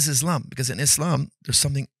 And that is Islam. Because in Islam, there's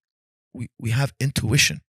something, we have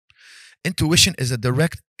intuition. Intuition is a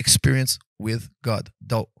direct experience with God,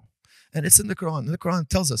 Dawah. And it's in the Quran. The Quran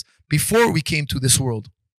tells us, before we came to this world,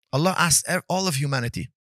 Allah asked all of humanity,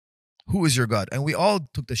 who is your God? And we all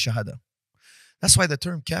took the shahada. That's why the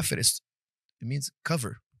term kafir it means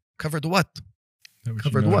cover. Covered what?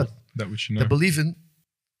 Covered what? That which you know. The belief in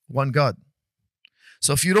one God.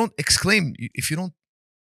 So if you don't exclaim, if you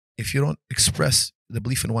don't express the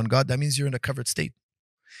belief in one God, that means you're in a covered state.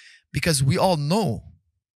 Because we all know,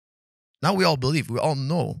 now we all believe, we all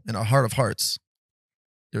know in our heart of hearts,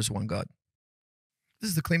 there's one God. This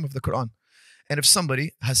is the claim of the Quran. And if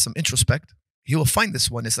somebody has some introspect, he will find this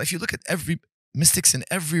oneness. If you look at every mystics in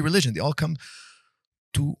every religion, they all come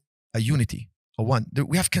to a unity, a one.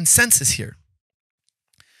 We have consensus here.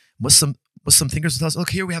 Muslim thinkers tell us,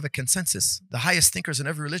 look, here we have a consensus. The highest thinkers in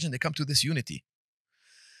every religion, they come to this unity.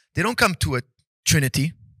 They don't come to a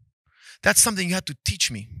trinity. That's something you had to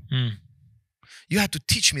teach me. You had to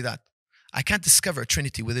teach me that. I can't discover a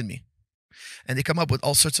Trinity within me. And they come up with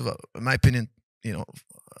all sorts of, in my opinion,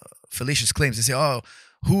 fallacious claims. They say, oh,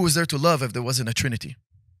 who was there to love if there wasn't a Trinity?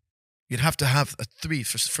 You'd have to have a three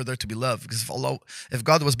for there to be love. Because if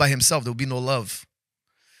God was by himself, there would be no love.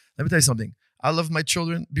 Let me tell you something. I love my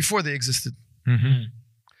children before they existed. Mm-hmm.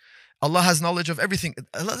 Allah has knowledge of everything.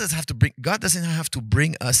 God doesn't have to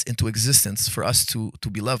bring us into existence for us to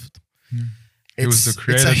be loved. Mm.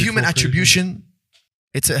 It's a human attribution.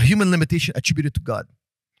 It's a human limitation attributed to God.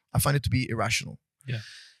 I find it to be irrational. Yeah.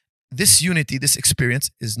 This unity, this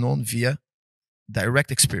experience is known via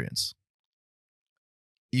direct experience.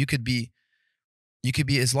 You could be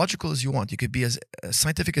as logical as you want. You could be as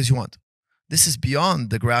scientific as you want. This is beyond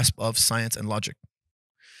the grasp of science and logic.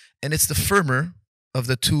 And it's the firmer of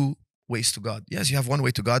the two ways to God. Yes, you have one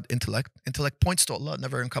way to God, intellect. Intellect points to Allah,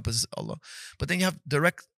 never encompasses Allah. But then you have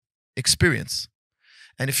direct experience.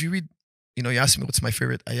 And if you read, you asked me what's my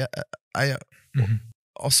favorite ayah. Mm-hmm.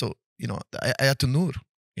 Also, the Ayatul Nur.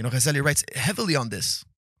 Ghazali writes heavily on this.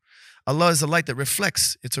 Allah is a light that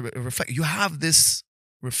reflects. It's a reflect. You have this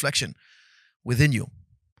reflection within you,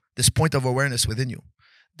 this point of awareness within you.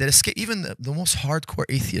 That escape. Even the most hardcore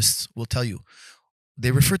atheists will tell you,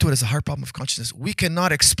 they refer to it as a hard problem of consciousness. We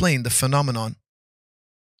cannot explain the phenomenon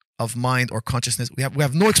of mind or consciousness. We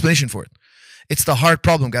have no explanation for it. It's the hard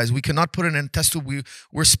problem, guys. We cannot put it in a test tube.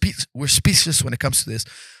 We're speechless when it comes to this.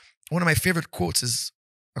 One of my favorite quotes is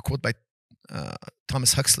a quote by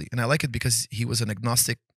Thomas Huxley, and I like it because he was an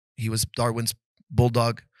agnostic. He was Darwin's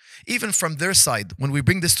bulldog. Even from their side, when we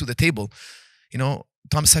bring this to the table,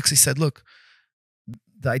 Thomas Huxley said, look,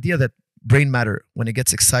 the idea that brain matter, when it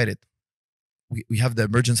gets excited, we have the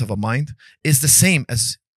emergence of a mind, is the same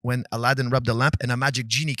as when Aladdin rubbed a lamp and a magic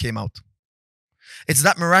genie came out. It's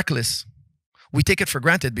that miraculous. We take it for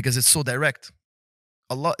granted because it's so direct.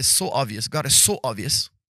 Allah is so obvious. God is so obvious.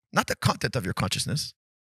 Not the content of your consciousness.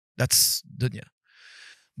 That's dunya.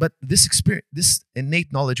 But this experience, this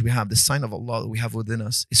innate knowledge we have, this sign of Allah that we have within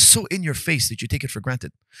us, is so in your face that you take it for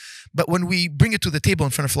granted. But when we bring it to the table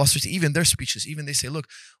in front of philosophers, even their speeches, even they say, look,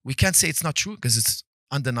 we can't say it's not true because it's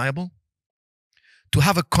undeniable. To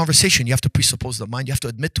have a conversation, you have to presuppose the mind. You have to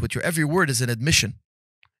admit to it. Your every word is an admission.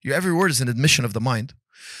 Your every word is an admission of the mind.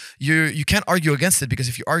 You can't argue against it, because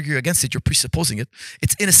if you argue against it, you're presupposing it.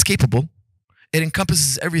 It's inescapable. It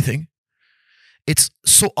encompasses everything. It's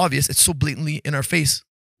so obvious. It's so blatantly in our face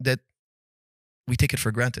that we take it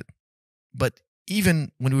for granted. But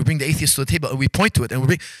even when we bring the atheists to the table and we point to it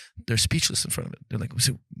and they're speechless in front of it. They're like,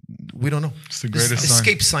 we don't know. It's the greatest This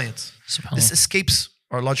escapes science. This escapes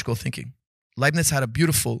our logical thinking. Leibniz had a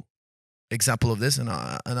beautiful example of this, and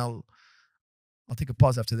I'll take a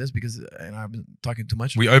pause after this because I've been talking too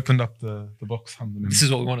much. We opened up the box. This is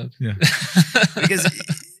what we wanted. Yeah. Because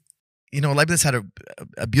Leibniz had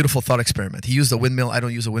a beautiful thought experiment. He used a windmill. I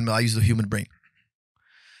don't use a windmill. I use the human brain.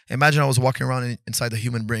 Imagine I was walking around inside the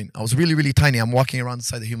human brain. I was really, really tiny. I'm walking around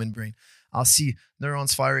inside the human brain. I'll see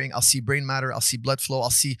neurons firing. I'll see brain matter. I'll see blood flow. I'll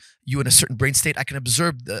see you in a certain brain state. I can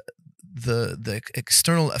observe the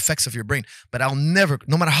external effects of your brain, but I'll never,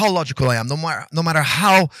 no matter how logical I am, no matter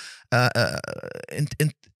how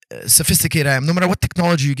sophisticated I am, no matter what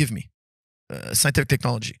technology you give me, scientific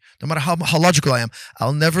technology, no matter how logical I am,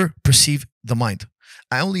 I'll never perceive the mind.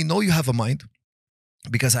 I only know you have a mind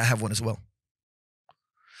because I have one as well.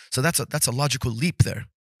 So that's a logical leap there.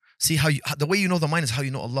 See how the way you know the mind is how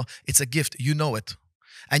you know Allah. It's a gift. You know it.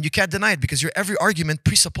 And you can't deny it because your every argument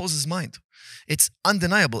presupposes mind. It's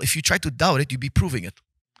undeniable. If you try to doubt it, you'd be proving it.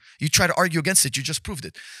 You try to argue against it, you just proved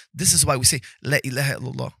it. This is why we say, La ilaha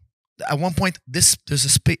illallah. At one point, there's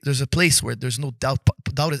a place where there's no doubt.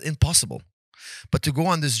 Doubt is impossible. But to go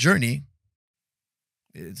on this journey,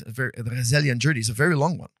 the Ghazalian journey is a very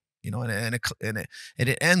long one. And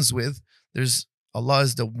it ends with, Allah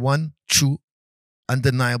is the one true,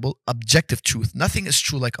 undeniable, objective truth. Nothing is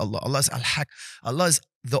true like Allah. Allah is al-haq. Allah is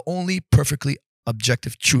the only perfectly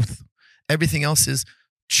objective truth. Everything else is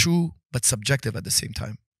true but subjective at the same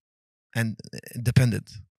time and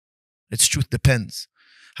dependent. Its truth depends.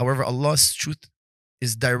 However, Allah's truth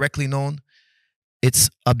is directly known. It's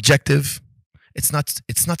objective. It's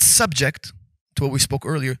not subject to what we spoke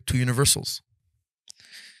earlier, to universals.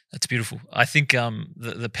 That's beautiful. I think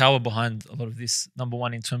the power behind a lot of this, number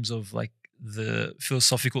one, in terms of like the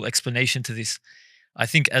philosophical explanation to this, I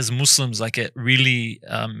think as Muslims, like it really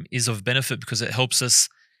is of benefit because it helps us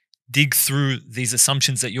dig through these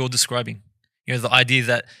assumptions that you're describing. The idea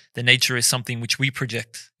that the nature is something which we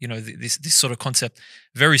project, this sort of concept,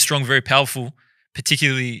 very strong, very powerful,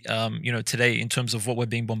 particularly, today in terms of what we're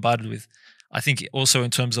being bombarded with. I think also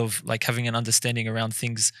in terms of like having an understanding around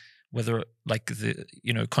things whether like the,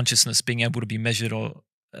 you know, consciousness being able to be measured or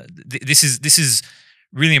this is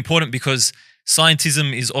really important because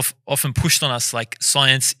scientism is often pushed on us like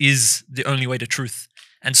science is the only way to truth.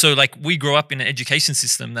 And so like we grow up in an education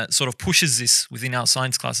system that sort of pushes this within our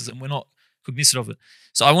science classes and we're not cognizant of it.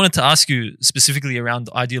 So I wanted to ask you specifically around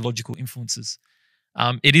ideological influences.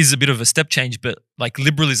 It is a bit of a step change, but like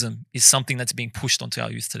liberalism is something that's being pushed onto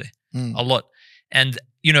our youth today a lot. And,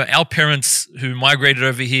 you know, our parents who migrated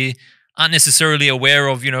over here aren't necessarily aware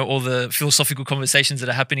of, you know, all the philosophical conversations that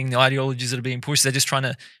are happening, the ideologies that are being pushed. They're just trying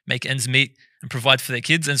to make ends meet and provide for their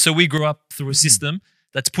kids. And so we grew up through a system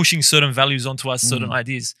that's pushing certain values onto us, certain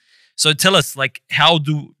ideas. So tell us, like, how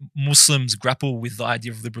do Muslims grapple with the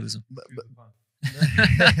idea of liberalism?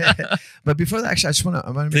 But before that, actually,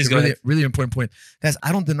 I want to make a really important point. Guys,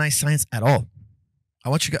 I don't deny science at all. I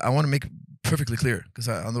want to make perfectly clear because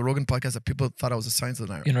on the Rogan podcast, that people thought I was a science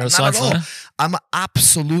denier. You're not a science denier? I'm an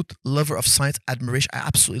absolute lover of science, admiration. I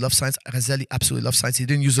absolutely love science. Ghazali absolutely loves science. He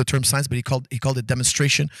didn't use the term science, but he called it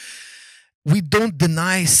demonstration. We don't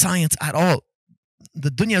deny science at all. The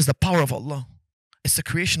dunya is the power of Allah. It's the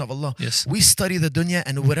creation of Allah. Yes. We study the dunya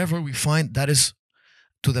and whatever we find, that is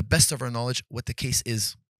to the best of our knowledge what the case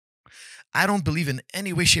is. I don't believe in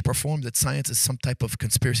any way, shape, or form that science is some type of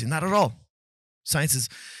conspiracy. Not at all. Science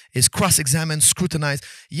is cross-examined, scrutinized.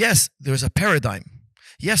 Yes, there's a paradigm.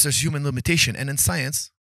 Yes, there's human limitation. And in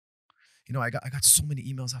science, you know, I got so many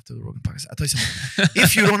emails after the Rogan podcast. I'll tell you something.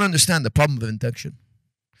 If you don't understand the problem of induction,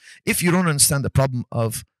 if you don't understand the problem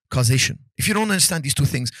of causation, if you don't understand these two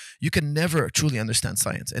things, you can never truly understand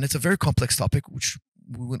science. And it's a very complex topic, which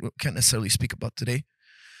we can't necessarily speak about today.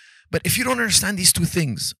 But if you don't understand these two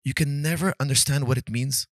things, you can never understand what it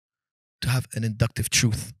means to have an inductive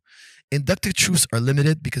truth. Inductive truths are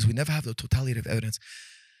limited because we never have the totality of evidence.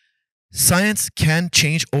 Science can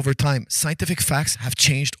change over time. Scientific facts have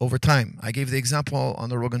changed over time. I gave the example on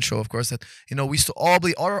the Rogan show, of course, that, you know, we used to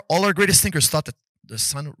all our greatest thinkers thought that the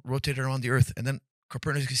sun rotated around the earth, and then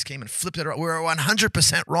Copernicus came and flipped it around. We were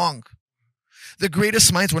 100% wrong. The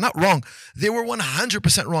greatest minds were not wrong. They were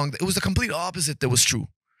 100% wrong. It was the complete opposite that was true.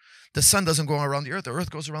 The sun doesn't go around the earth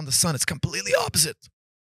goes around the sun. It's completely opposite.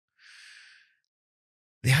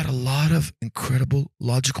 They had a lot of incredible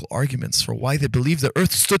logical arguments for why they believed the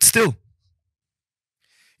earth stood still.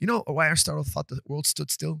 You know why Aristotle thought the world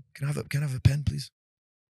stood still? Can I have a pen, please?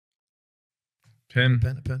 Pen?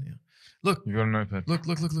 A pen, yeah. Look. You got a notepad. Look.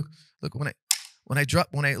 When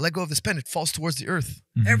I let go of this pen, it falls towards the earth.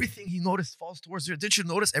 Everything he noticed falls towards the earth. Didn't you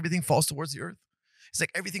notice everything falls towards the earth? It's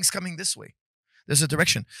like everything's coming this way. There's a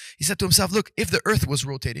direction. He said to himself, look, if the earth was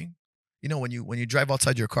rotating, you know, when you drive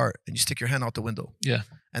outside your car and you stick your hand out the window, yeah,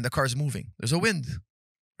 and the car's moving, there's a wind.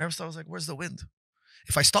 Aristotle was like, where's the wind?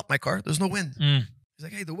 If I stop my car, there's no wind. He's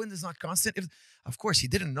like, hey, the wind is not constant. Of course, he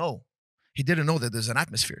didn't know. He didn't know that there's an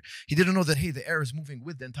atmosphere. He didn't know that, hey, the air is moving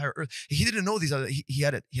with the entire earth. He didn't know these other, he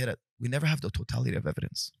had it. We never have the totality of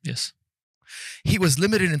evidence. Yes. He was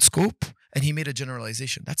limited in scope and he made a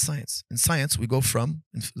generalization. That's science. In science, we go from,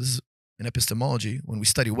 and this is in epistemology, when we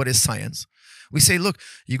study what is science, we say, look,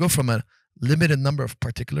 you go from a limited number of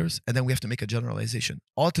particulars and then we have to make a generalization.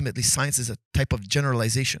 Ultimately, science is a type of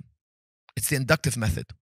generalization. It's the inductive method.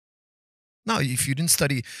 Now, if you didn't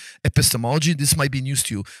study epistemology, this might be news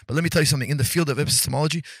to you. But let me tell you something. In the field of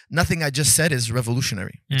epistemology, nothing I just said is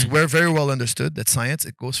revolutionary. It's very well understood that science,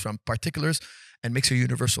 it goes from particulars and makes a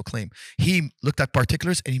universal claim. He looked at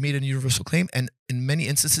particulars and he made a universal claim. And in many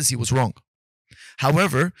instances, he was wrong.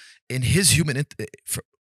 However, in his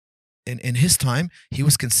in his time, he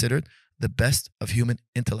was considered the best of human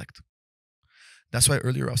intellect. That's why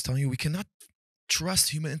earlier I was telling you, we cannot trust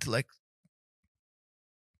human intellect.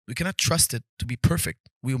 We cannot trust it to be perfect.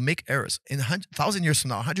 We will make errors. In 1,000 years from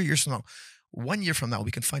now, 100 years from now, 1 year from now,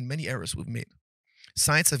 we can find many errors we've made.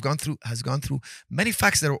 Science has gone through many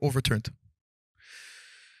facts that are overturned.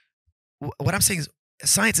 What I'm saying is,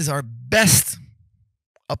 science is our best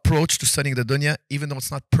approach to studying the dunya, even though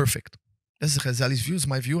it's not perfect. This is Ghazali's view, is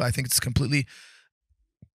my view. I think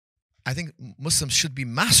Muslims should be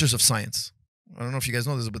masters of science. I don't know if you guys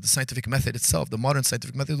know this, but the scientific method itself, the modern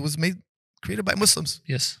scientific method, was created by Muslims.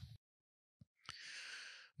 Yes.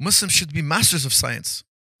 Muslims should be masters of science.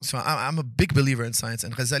 So I'm a big believer in science.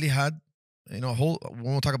 And Ghazali had, we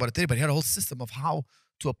won't talk about it today, but he had a whole system of how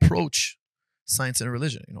to approach science and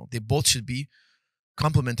religion. They both should be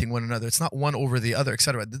complementing one another. It's not one over the other,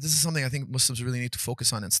 etc. This is something I think Muslims really need to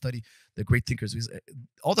focus on and study the great thinkers. Because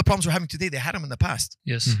all the problems we're having today, they had them in the past.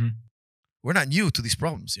 Yes. We're not new to these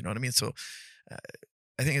problems. You know what I mean? So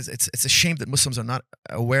I think it's a shame that Muslims are not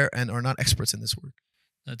aware and are not experts in this work.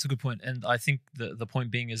 That's a good point. And I think the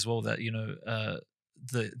point being as well that,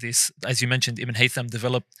 this, as you mentioned, Ibn Haytham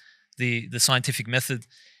developed the scientific method,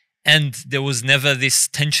 and there was never this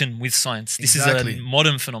tension with science. This is a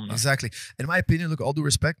modern phenomenon. Exactly. In my opinion, look, all due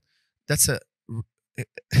respect, that's a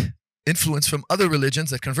influence from other religions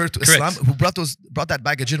that converted to Islam, who brought that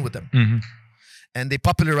baggage in with them. And they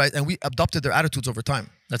popularized, and we adopted their attitudes over time.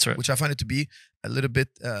 That's right. Which I find it to be a little bit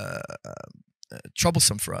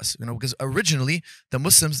troublesome for us, because originally the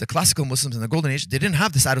Muslims, the classical Muslims in the Golden Age, they didn't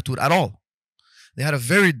have this attitude at all. They had a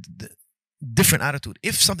very different attitude.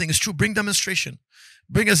 If something is true, bring demonstration.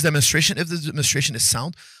 Bring us demonstration. If the demonstration is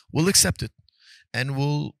sound, we'll accept it, and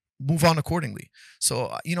we'll move on accordingly.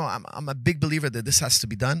 So, I'm a big believer that this has to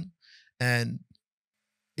be done. And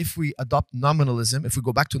if we adopt nominalism, if we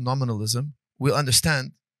go back to nominalism, we'll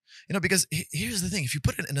understand, because here's the thing. If you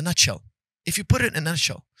put it in a nutshell,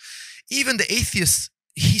 even the atheist,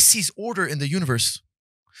 he sees order in the universe.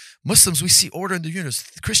 Muslims, we see order in the universe.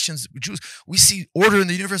 Christians, Jews, we see order in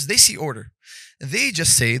the universe. They see order. They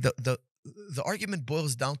just say that the argument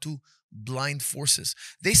boils down to blind forces.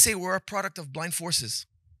 They say we're a product of blind forces.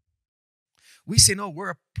 We say, no,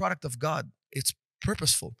 we're a product of God. It's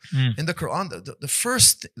purposeful. In the Quran,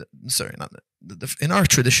 in our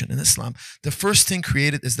tradition, in Islam, the first thing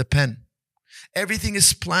created is the pen. Everything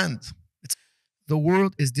is planned. The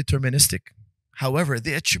world is deterministic. However,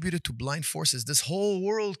 they attribute it to blind forces. This whole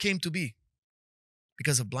world came to be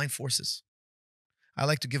because of blind forces. I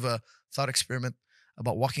like to give a thought experiment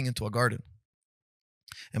about walking into a garden.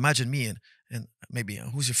 Imagine me and maybe,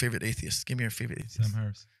 who's your favorite atheist? Give me your favorite atheist. Sam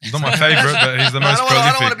Harris. He's not my favorite, but he's the most prolific.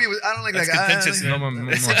 I don't want to be I don't like That's that guy. contentious. Not my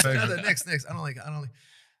favorite. Next. I don't like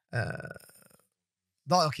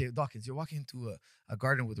okay, Dawkins. You're walking into a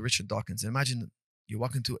garden with Richard Dawkins. And imagine you're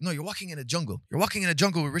walking in a jungle. You're walking in a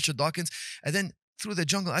jungle with Richard Dawkins. And then through the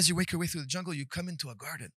jungle, as you make your way through the jungle, you come into a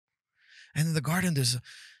garden. And in the garden,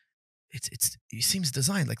 it seems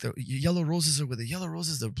designed like the yellow roses are with the yellow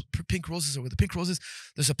roses, the pink roses are with the pink roses.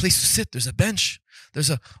 There's a place to sit. There's a bench. There's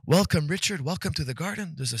a welcome, Richard. Welcome to the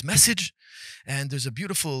garden. There's a message, and there's a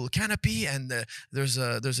beautiful canopy, and there's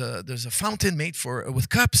a fountain made with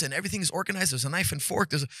cups, and everything is organized. There's a knife and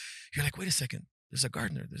fork. You're like, wait a second. There's a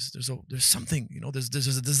gardener. There's something.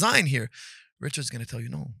 There's a design here. Richard's gonna tell you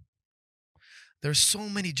no. There's so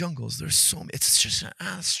many jungles. It's just an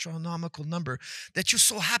astronomical number that you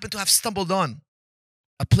so happen to have stumbled on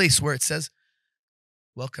a place where it says,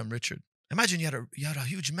 welcome, Richard. Imagine you had a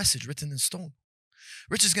huge message written in stone.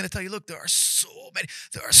 Richard's going to tell you, look, there are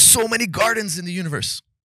so many gardens in the universe.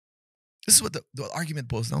 This is what the argument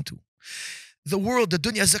boils down to. The world, the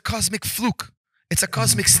dunya, is a cosmic fluke. It's a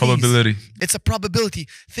cosmic sneeze. Probability. It's a probability.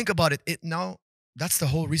 Think about it. Now, that's the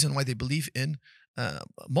whole reason why they believe in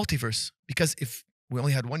multiverse, because if we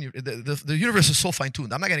only had one, the universe is so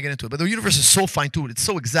fine-tuned. I'm not going to get into it, but the universe is so fine-tuned, it's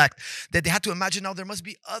so exact that they had to imagine now there must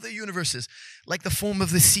be other universes, like the foam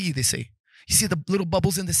of the sea, they say. You see the little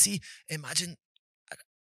bubbles in the sea? Imagine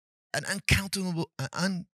an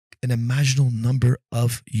unimaginable number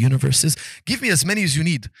of universes. Give me as many as you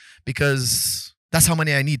need, because that's how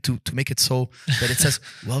many I need to make it so that it says,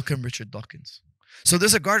 welcome, Richard Dawkins. So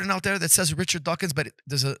there's a garden out there that says Richard Dawkins, but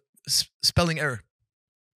there's a spelling error.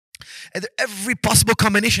 And every possible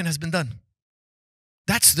combination has been done.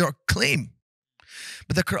 That's their claim.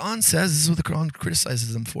 But the Quran says, this is what the Quran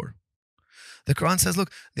criticizes them for. The Quran says,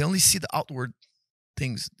 look, they only see the outward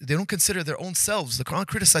things. They don't consider their own selves. The Quran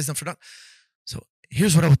criticizes them for that. So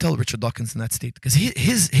here's what I would tell Richard Dawkins in that state. Because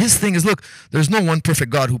his thing is, look, there's no one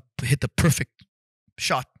perfect God who hit the perfect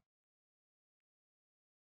shot.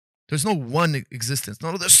 There's no one existence.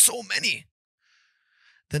 No, there's so many.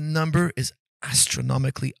 The number is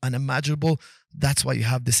astronomically unimaginable. That's why you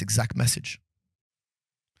have this exact message.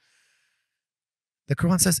 The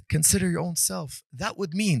Quran says, consider your own self. That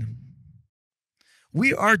would mean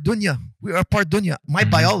we are dunya. We are part dunya. My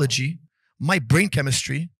biology, my brain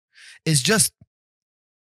chemistry is just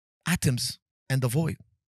atoms and the void.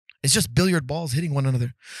 It's just billiard balls hitting one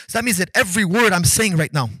another. So that means that every word I'm saying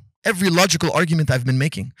right now, every logical argument I've been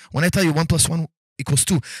making, when I tell you 1 + 1 =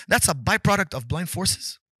 2, that's a byproduct of blind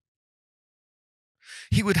forces.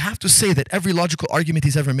 He would have to say that every logical argument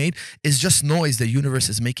he's ever made is just noise the universe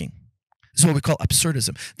is making. This is what we call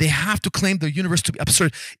absurdism. They have to claim the universe to be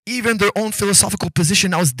absurd. Even their own philosophical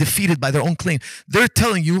position now is defeated by their own claim. They're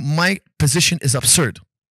telling you my position is absurd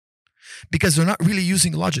because they're not really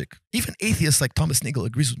using logic. Even atheists like Thomas Nagel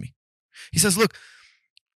agrees with me. He says, look,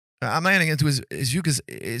 I'm not going to get into his view because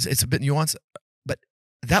it's a bit nuanced, but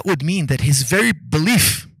that would mean that his very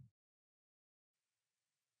belief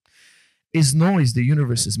is noise the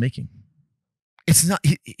universe is making. It's not.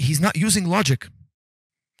 He's not using logic.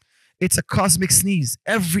 It's a cosmic sneeze.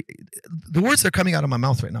 The words that are coming out of my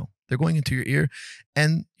mouth right now, they're going into your ear,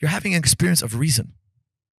 and you're having an experience of reason,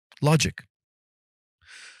 logic.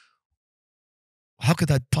 How could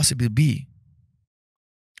that possibly be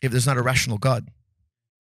if there's not a rational God?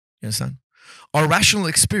 You understand? Our rational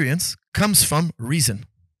experience comes from reason.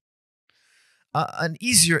 An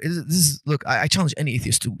challenge any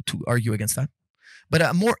atheist to argue against that. But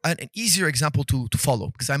an easier example to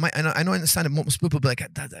follow, because I understand that most people will be like,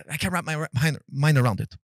 I can't wrap my mind around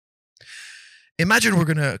it. Imagine we're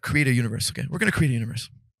going to create a universe, okay? We're going to create a universe.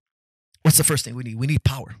 What's the first thing we need? We need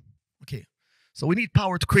power. Okay. So we need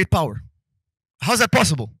power to create power. How's that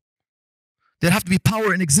possible? There'd have to be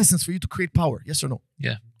power in existence for you to create power. Yes or no?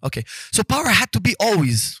 Yeah. Okay. So power had to be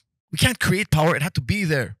always. We can't create power. It had to be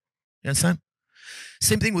there. You understand?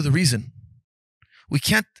 Same thing with the reason. We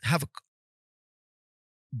can't have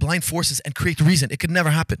blind forces and create reason. It could never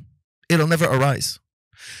happen. It'll never arise.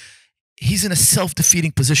 He's in a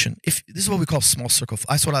self-defeating position. This is what we call small circle.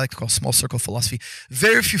 That's what I like to call small circle philosophy.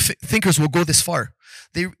 Very few thinkers will go this far.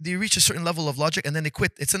 They reach a certain level of logic and then they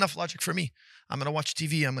quit. It's enough logic for me. I'm going to watch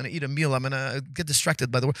TV. I'm going to eat a meal. I'm going to get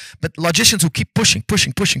distracted by the world. But logicians who keep pushing.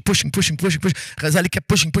 Ghazali kept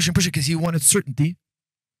pushing because he wanted certainty.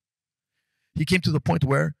 He came to the point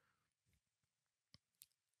where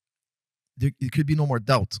there could be no more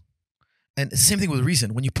doubt. And same thing with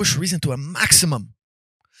reason. When you push reason to a maximum,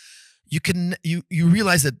 you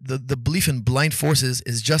realize that the belief in blind forces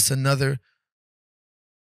is just another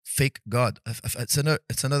fake god.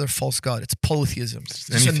 It's another false god. It's polytheism.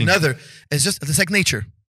 It's like nature.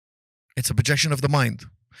 It's a projection of the mind.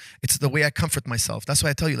 It's the way I comfort myself. That's why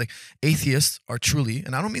I tell you, like, atheists are truly,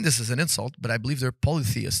 and I don't mean this as an insult, but I believe they're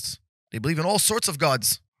polytheists. They believe in all sorts of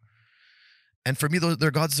gods. And for me,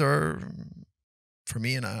 their gods are, for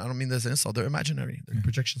me, and I don't mean this as an insult, they're imaginary. They're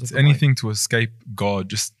projections of the anything mind. To escape God,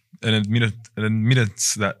 just an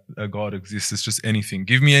admittance that a God exists. It's just anything.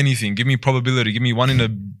 Give me anything. Give me probability. Give me 1 in a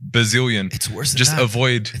bazillion. It's worse than just that.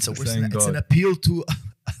 avoid It's worse saying than that. God. It's an appeal to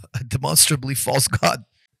a demonstrably false God.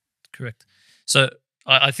 Correct. So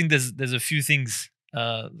I think there's a few things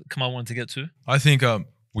I wanted to get to. I think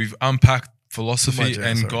we've unpacked philosophy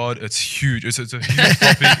and God. It's huge. It's a huge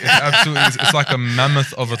topic. It's like a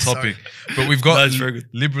mammoth of a topic. But we've got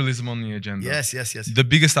liberalism on the agenda. Yes. The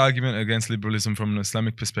biggest argument against liberalism from an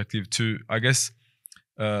Islamic perspective to, I guess,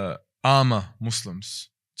 armor Muslims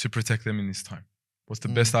to protect them in this time. What's the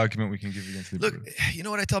best argument we can give against liberalism? Look, you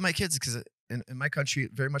know what I tell my kids? Because in my country,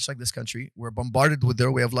 very much like this country, we're bombarded with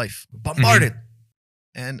their way of life. Bombarded.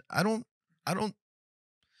 And I don't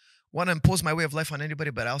want to impose my way of life on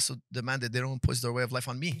anybody, but I also demand that they don't impose their way of life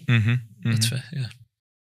on me. That's fair, yeah.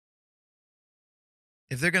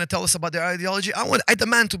 If they're going to tell us about their ideology, I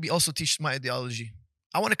demand to be also teach my ideology.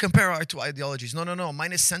 I want to compare our two ideologies. No.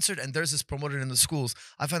 Mine is censored and theirs is promoted in the schools.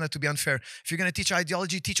 I find that to be unfair. If you're going to teach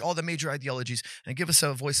ideology, teach all the major ideologies and give us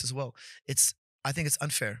a voice as well. I think it's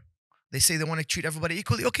unfair. They say they want to treat everybody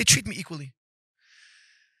equally. Okay, treat me equally.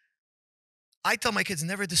 I tell my kids,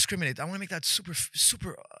 never discriminate. I want to make that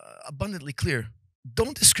super abundantly clear.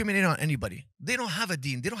 Don't discriminate on anybody. They don't have a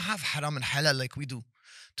deen. They don't have haram and halal like we do.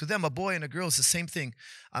 To them, a boy and a girl is the same thing.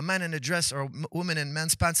 A man in a dress or a woman in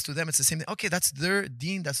man's pants, to them, it's the same thing. Okay, that's their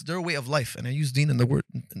deen. That's their way of life. And I use deen in the word,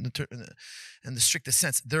 in the strictest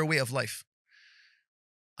sense, their way of life.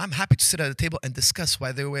 I'm happy to sit at a table and discuss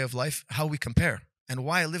why their way of life, how we compare, and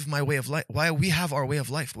why I live my way of life, why we have our way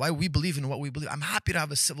of life, why we believe in what we believe. I'm happy to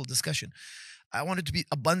have a civil discussion. I want it to be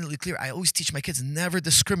abundantly clear. I always teach my kids, never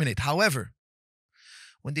discriminate. However,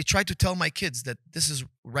 when they try to tell my kids that this is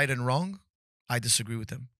right and wrong, I disagree with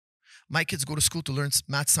them. My kids go to school to learn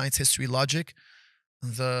math, science, history, logic,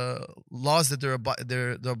 the laws that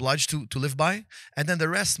they're obliged to live by, and then the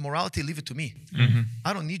rest, morality, leave it to me.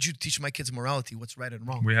 I don't need you to teach my kids morality, what's right and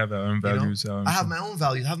wrong. We have our own values. I have my own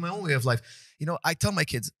values, I have my own way of life. I tell my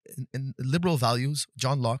kids, in liberal values,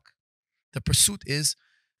 John Locke, the pursuit is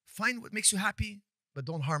find what makes you happy, but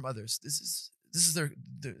don't harm others. This is their,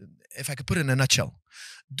 if I could put it in a nutshell.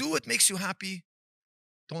 Do what makes you happy,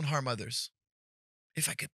 don't harm others. If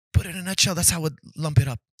I could put it in a nutshell, that's how I would lump it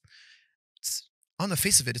up. On the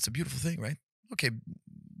face of it, it's a beautiful thing, right? Okay,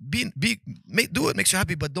 do what makes you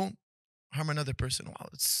happy, but don't harm another person. Wow,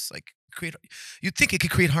 it's like you'd think it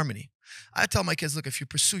could create harmony. I tell my kids, look, if you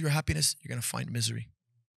pursue your happiness, you're going to find misery.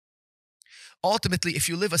 Ultimately, if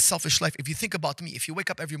you live a selfish life, if you think about me, if you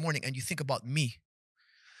wake up every morning and you think about me,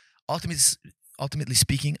 ultimately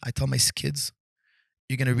speaking, I tell my kids,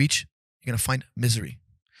 you're going to find misery.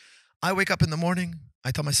 I wake up in the morning,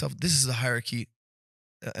 I tell myself, this is the hierarchy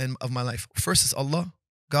of my life. First is Allah,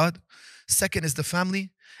 God. Second is the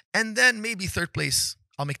family. And then maybe third place,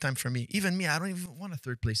 I'll make time for me. Even me, I don't even want a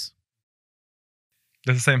third place.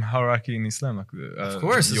 There's the same hierarchy in Islam. Like, Of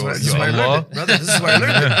course, this your is why I learned Allah. it, brother. This is why I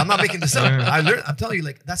learned it. I'm not making this up. I'm telling you,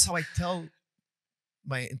 like, that's how I tell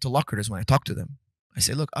my interlocutors when I talk to them. I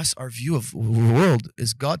say, look, our view of the world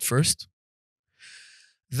is God first,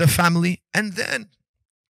 the family, and then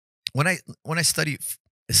when I study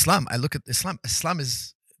Islam, I look at Islam. Islam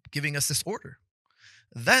is giving us this order.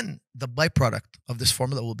 Then the byproduct of this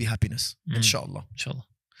formula will be happiness, inshallah. Inshallah.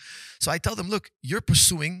 So I tell them, look, you're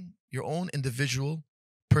pursuing your own individual,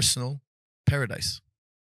 personal paradise.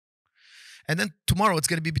 And then tomorrow it's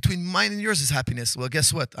going to be between mine and yours is happiness. Well,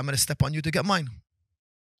 guess what? I'm going to step on you to get mine.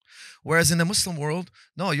 Whereas in the Muslim world,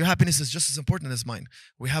 no, your happiness is just as important as mine.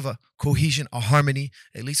 We have a cohesion, a harmony.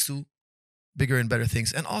 It leads to bigger and better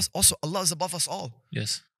things. And also Allah is above us all.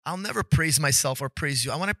 Yes. I'll never praise myself or praise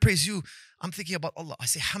you. When I praise you, I'm thinking about Allah. I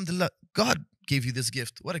say, alhamdulillah, God gave you this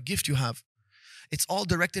gift. What a gift you have. It's all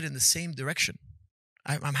directed in the same direction.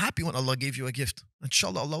 I'm happy when Allah gave you a gift.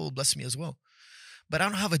 Inshallah, Allah will bless me as well. But I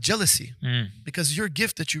don't have a jealousy because your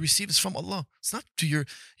gift that you receive is from Allah. It's not to your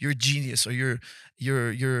genius or your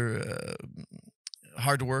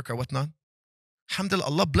hard work or whatnot. Alhamdulillah,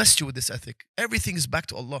 Allah blessed you with this ethic. Everything is back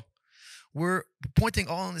to Allah. We're pointing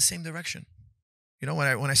all in the same direction. You know,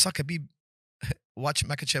 when I saw Khabib watch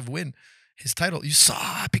Makhachev win his title, you saw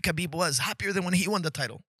how happy Khabib was, happier than when he won the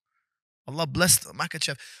title. Allah blessed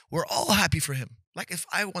Makhachev. We're all happy for him. Like if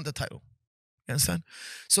I won the title. You understand?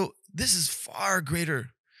 So this is far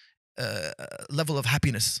greater level of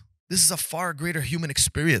happiness. This is a far greater human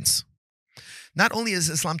experience. Not only is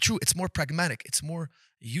Islam true, it's more pragmatic. It's more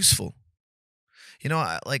useful. You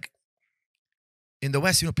know, like in the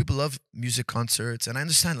West, you know, people love music concerts. And I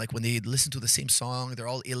understand, like, when they listen to the same song, they're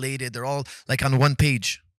all elated. They're all, like, on one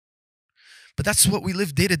page. But that's what we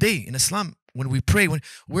live day to day in Islam. When we pray, when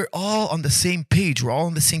we're all on the same page. We're all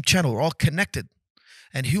on the same channel. We're all connected.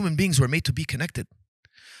 And human beings were made to be connected.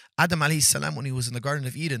 Adam alayhi salam, when he was in the Garden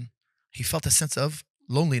of Eden, he felt a sense of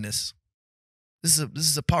loneliness. This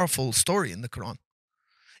is a powerful story in the Quran.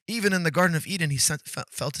 Even in the Garden of Eden, he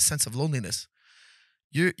felt a sense of loneliness.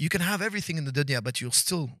 You can have everything in the dunya, but you'll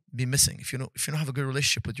still be missing if you don't have a good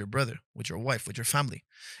relationship with your brother, with your wife, with your family.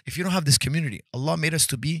 If you don't have this community, Allah made us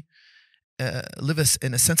to be live us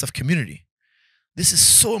in a sense of community. This is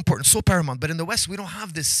so important, so paramount. But in the West, we don't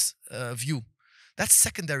have this view. That's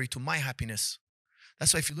secondary to my happiness.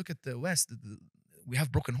 That's why if you look at the West, we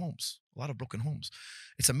have broken homes, a lot of broken homes.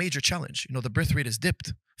 It's a major challenge. You know, the birth rate is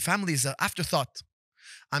dipped. Family is an afterthought.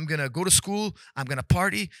 I'm going to go to school, I'm going to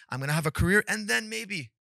party, I'm going to have a career, and then maybe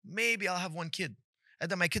I'll have one kid. And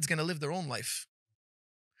then my kid's going to live their own life.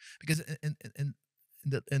 Because in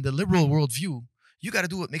the liberal worldview, you got to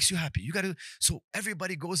do what makes you happy. So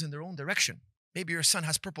everybody goes in their own direction. Maybe your son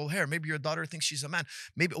has purple hair. Maybe your daughter thinks she's a man.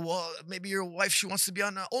 Maybe your wife, she wants to be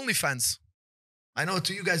on OnlyFans. I know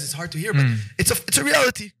to you guys it's hard to hear, but it's a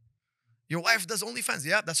reality. Your wife does OnlyFans.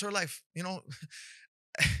 Yeah, that's her life. You know,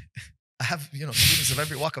 I have, students of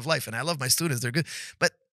every walk of life, and I love my students. They're good.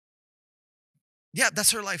 But yeah,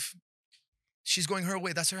 that's her life. She's going her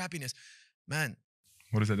way. That's her happiness. Man,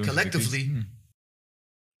 what does that do? Collectively,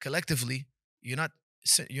 you don't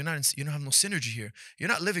have no synergy here. You're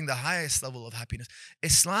not living the highest level of happiness.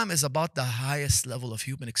 Islam is about the highest level of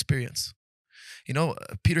human experience. You know,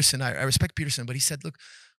 Peterson, I respect Peterson, but he said, look,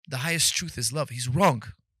 the highest truth is love. He's wrong.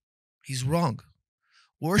 He's wrong.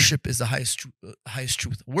 Worship is the highest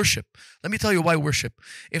truth. Worship. Let me tell you why worship.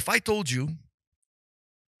 If I told you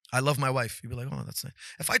I love my wife, you'd be like, oh, that's nice.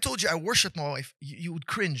 If I told you I worship my wife, you would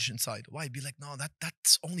cringe inside. Why? You'd be like, no,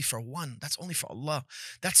 that's only for one. That's only for Allah.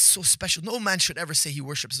 That's so special. No man should ever say he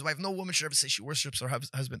worships his wife. No woman should ever say she worships her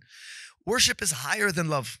husband. Worship is higher than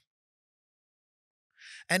love.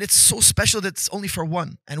 And it's so special that it's only for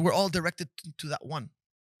one. And we're all directed to that one.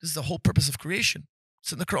 This is the whole purpose of creation.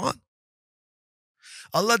 It's in the Quran.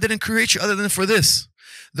 Allah didn't create you other than for this.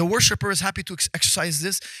 The worshipper is happy to exercise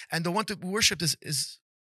this, and the one to worship is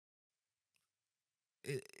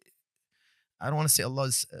I don't want to say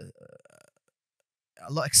Allah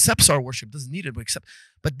accepts our worship, doesn't need it,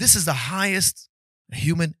 but this is the highest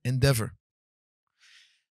human endeavor.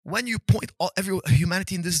 When you point every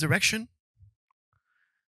humanity in this direction,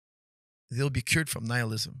 they'll be cured from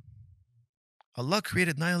nihilism. Allah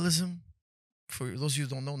created nihilism. For those of you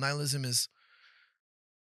who don't know, nihilism is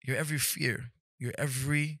your every fear, your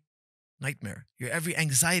every nightmare, your every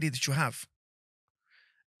anxiety that you have.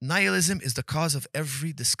 Nihilism is the cause of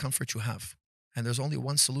every discomfort you have. And there's only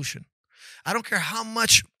one solution. I don't care how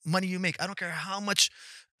much money you make. I don't care how much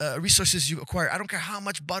resources you acquire. I don't care how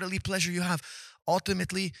much bodily pleasure you have.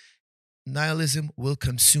 Ultimately, nihilism will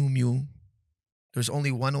consume you There's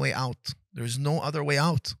only one way out. There's no other way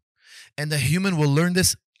out. And the human will learn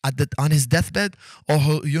this on his deathbed, or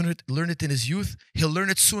he'll learn it in his youth. He'll learn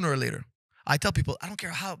it sooner or later. I tell people, I don't care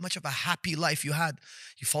how much of a happy life you had.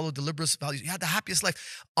 You followed the liberalist values. You had the happiest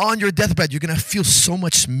life. On your deathbed, you're going to feel so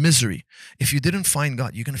much misery. If you didn't find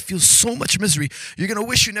God, you're going to feel so much misery. You're going to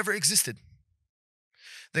wish you never existed.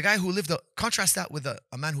 The guy who lived, contrast that with a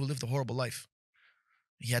man who lived a horrible life.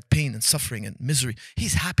 He had pain and suffering and misery.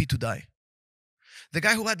 He's happy to die. The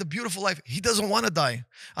guy who had the beautiful life, he doesn't want to die.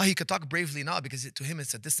 He could talk bravely now because to him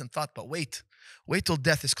it's a distant thought, but wait till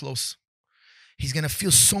death is close. He's going to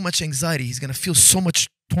feel so much anxiety. He's going to feel so much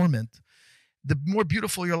torment. The more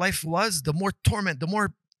beautiful your life was, the more torment, the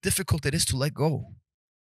more difficult it is to let go.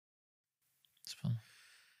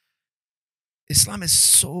 Islam is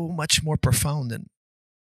so much more profound than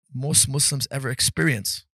most Muslims ever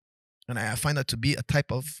experience. And I find that to be a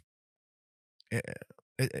type of,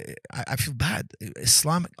 I feel bad.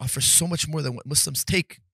 Islam offers so much more than what Muslims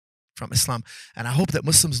take from Islam. And I hope that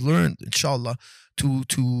Muslims learn, inshallah, to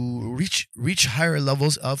reach higher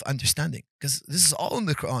levels of understanding. Because this is all in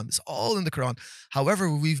the Quran. It's all in the Quran.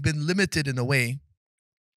 However, we've been limited in a way.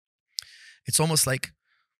 It's almost like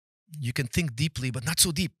you can think deeply, but not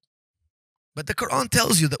so deep. But the Quran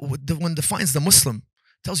tells you that when defines the Muslim,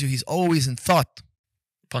 tells you he's always in thought.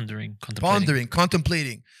 Pondering,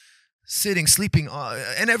 contemplating, sitting, sleeping,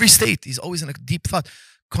 in every state. He's always in a deep thought.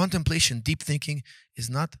 Contemplation, deep thinking is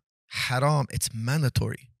not haram. It's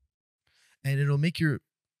mandatory. And it'll make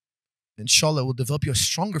inshallah, will develop you a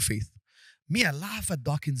stronger faith. Me, I laugh at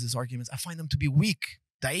Dawkins' arguments. I find them to be weak,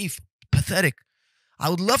 daif, pathetic. I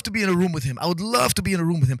would love to be in a room with him. I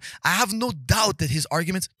have no doubt that his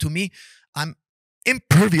arguments, to me, I'm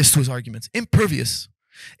impervious to his arguments. Impervious.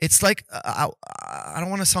 It's like, I don't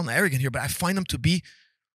want to sound arrogant here, but I find them to be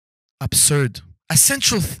absurd. A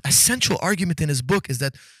central argument in his book is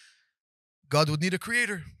that God would need a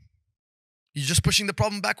creator. You're just pushing the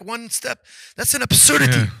problem back one step. That's an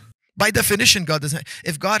absurdity. Yeah. By definition, God doesn't.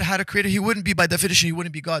 If God had a creator, he wouldn't be, by definition, he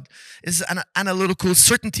wouldn't be God. It's an analytical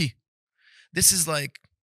certainty. This is like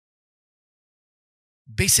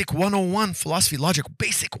basic 101 philosophy, logic,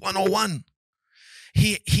 basic 101.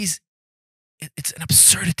 It's an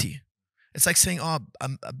absurdity. It's like saying, a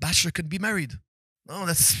bachelor couldn't be married. No,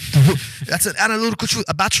 that's an analytical truth.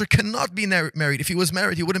 A bachelor cannot be married. If he was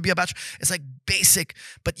married, he wouldn't be a bachelor. It's like basic,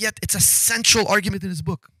 but yet it's a central argument in his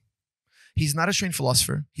book. He's not a trained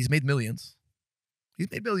philosopher. He's made millions.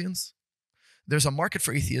 There's a market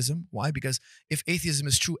for atheism. Why? Because if atheism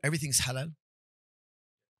is true, everything is halal.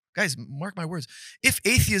 Guys, mark my words. If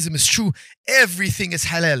atheism is true, everything is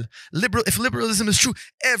halal. If liberalism is true,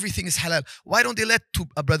 everything is halal. Why don't they let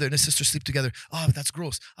a brother and a sister sleep together? Oh, that's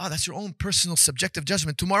gross. Oh, that's your own personal subjective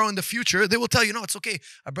judgment. Tomorrow in the future, they will tell you, no, it's okay.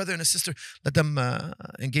 A brother and a sister, let them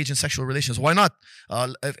engage in sexual relations. Why not?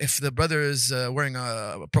 If the brother is wearing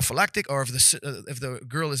a prophylactic, or if the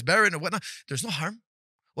girl is barren or whatnot, there's no harm.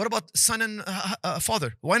 What about son and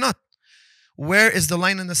father? Why not? Where is the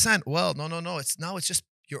line in the sand? Well, no. It's just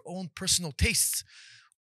your own personal tastes.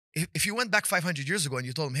 If you went back 500 years ago and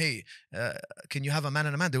you told them, hey, can you have a man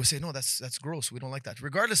and a man? They would say, no, that's gross. We don't like that,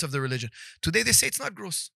 regardless of the religion. Today they say it's not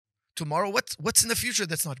gross. Tomorrow, what's in the future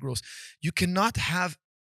that's not gross? You cannot have.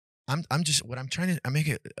 I'm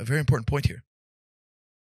making a very important point here.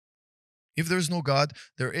 If there's no God,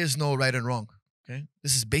 there is no right and wrong. Okay,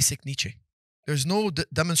 this is basic Nietzsche. There's no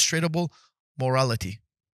demonstrable morality.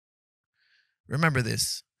 Remember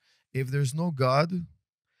this. If there's no God,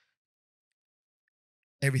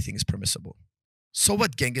 everything is permissible. So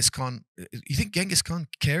what, Genghis Khan? You think Genghis Khan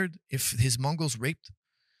cared if his Mongols raped?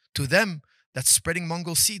 To them, that's spreading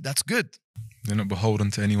Mongol seed. That's good. They're not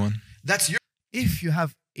beholden to anyone. If you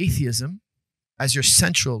have atheism as your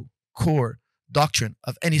central core doctrine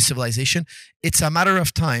of any civilization, it's a matter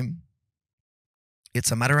of time.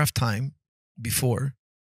 It's a matter of time before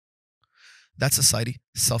that society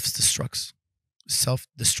self-destructs.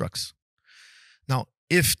 Now,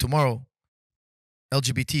 if tomorrow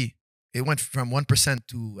LGBT, it went from 1%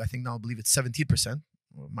 to, I think now I believe it's 17%,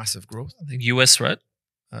 massive growth. I think US, right?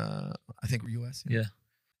 I think US. Yeah.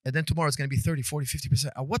 And then tomorrow it's going to be 30, 40, 50%.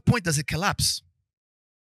 At what point does it collapse?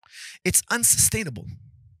 It's unsustainable.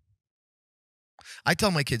 I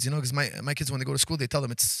tell my kids, because my kids, when they go to school, they tell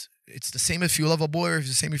them it's the same if you love a boy or it's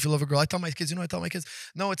the same if you love a girl. I tell my kids,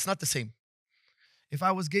 no, it's not the same. If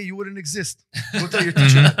I was gay, you wouldn't exist. Go tell your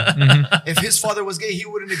teacher that. If his father was gay, he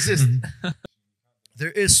wouldn't exist.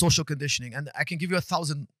 There is social conditioning. And I can give you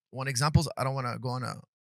 1,001 examples. I don't want to go on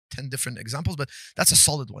 10 different examples, but that's a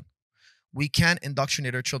solid one. We can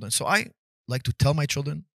indoctrinate our children. So I like to tell my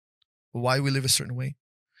children why we live a certain way.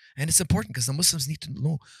 And it's important because the Muslims need to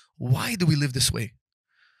know, why do we live this way?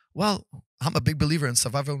 Well, I'm a big believer in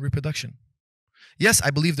survival and reproduction. Yes,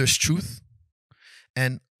 I believe there's truth,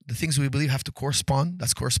 and the things we believe have to correspond.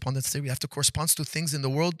 That's correspondence theory. We have to correspond to things in the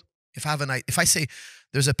world. If I say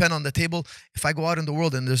there's a pen on the table, if I go out in the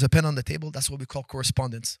world and there's a pen on the table, that's what we call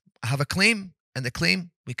correspondence. I have a claim, and the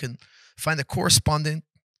claim, we can find a corresponding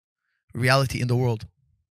reality in the world.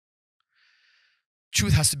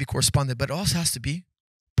 Truth has to be correspondent, but it also has to be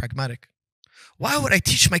pragmatic. Why would I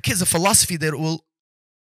teach my kids a philosophy that will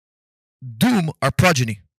doom our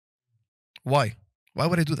progeny? Why? Why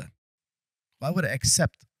would I do that? Why would I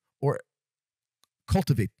accept or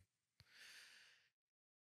cultivate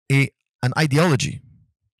an ideology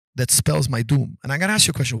that spells my doom? And I'm going to ask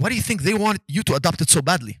you a question. Why do you think they want you to adopt it so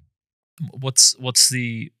badly? What's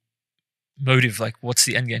the motive? Like, what's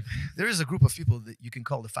the end game? There is a group of people that you can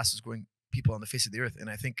call the fastest growing people on the face of the earth, and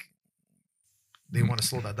I think they want to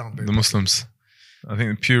slow that down. The Muslims. I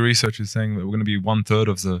think the Pew Research is saying that we're going to be 1/3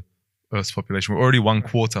 of the Earth's population. We're already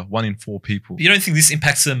 1/4, 1 in 4 people. But you don't think this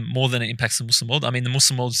impacts them more than it impacts the Muslim world? I mean, the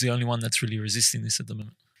Muslim world is the only one that's really resisting this at the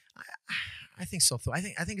moment. I think so. I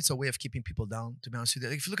think it's a way of keeping people down. To be honest with you,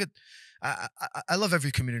 like, if you look at, I love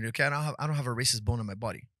every community. Okay, I don't have a racist bone in my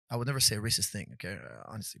body. I would never say a racist thing. Okay,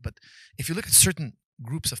 honestly. But if you look at certain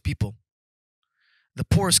groups of people, the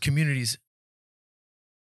poorest communities,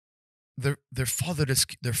 they're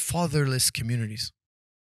fatherless communities.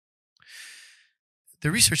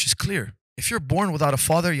 The research is clear. If you're born without a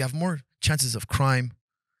father, you have more chances of crime,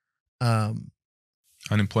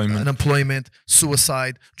 unemployment,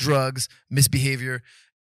 suicide, drugs, misbehavior.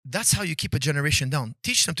 That's how you keep a generation down.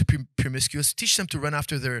 Teach them to be promiscuous. Teach them to run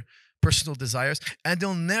after their personal desires, and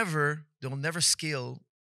they'll never scale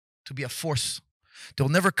to be a force. They'll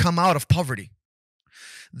never come out of poverty.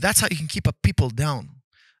 That's how you can keep people down.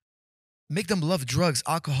 Make them love drugs,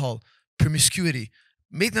 alcohol, promiscuity.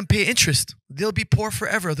 Make them pay interest. They'll be poor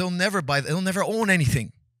forever. They'll never own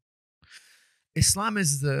anything. Islam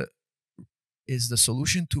is the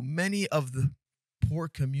solution to many of the poor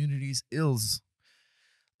communities' ills.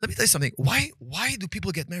 Let me tell you something. Why do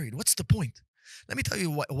people get married? What's the point? Let me tell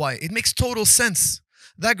you why. It makes total sense.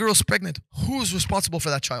 That girl's pregnant. Who's responsible for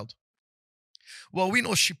that child? Well, we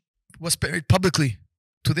know she was married publicly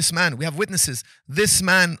to this man. We have witnesses. This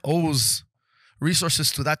man owes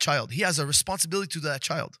resources to that child. He has a responsibility to that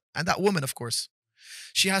child. And that woman, of course.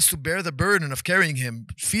 She has to bear the burden of carrying him,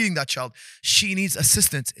 feeding that child. She needs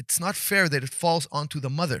assistance. It's not fair that it falls onto the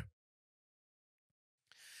mother.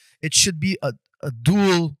 It should be a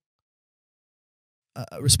dual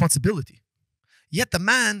responsibility. Yet the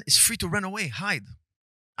man is free to run away, hide.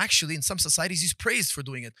 Actually, in some societies, he's praised for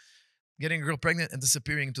doing it. Getting a girl pregnant and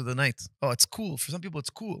disappearing into the night. Oh, it's cool. For some people, it's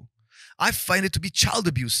cool. I find it to be child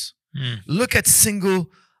abuse. Look at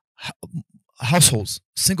single households,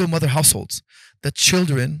 single mother households. The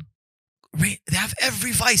children, they have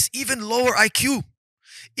every vice, even lower IQ.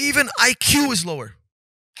 Even IQ is lower.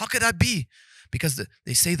 How could that be? Because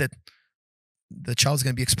they say that the child's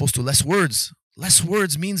going to be exposed to less words. Less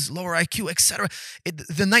words means lower IQ, etc.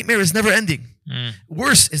 The nightmare is never ending.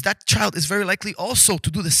 Worse is that child is very likely also to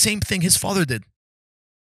do the same thing his father did.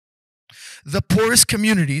 The poorest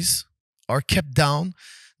communities are kept down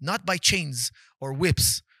not by chains or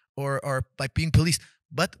whips or by being policed,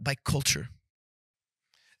 but by culture.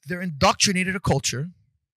 They're indoctrinated a culture.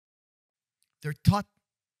 They're taught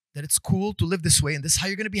that it's cool to live this way and this is how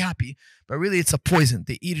you're going to be happy, but really it's a poison.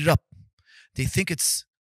 They eat it up. They think it's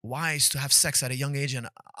wise to have sex at a young age and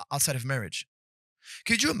outside of marriage.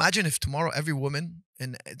 Could you imagine if tomorrow every woman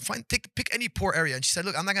pick any poor area and she said,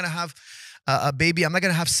 look, I'm not going to have a baby. I'm not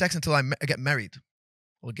going to have sex until I get married.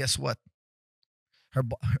 Well, guess what? Her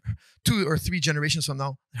 2 or 3 generations from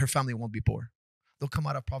now, her family won't be poor. They'll come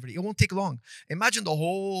out of poverty. It won't take long. Imagine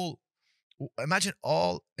all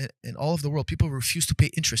in all of the world, people refuse to pay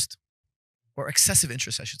interest or excessive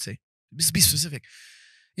interest, I should say. Just be specific.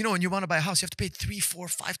 You know, when you want to buy a house, you have to pay 3, 4,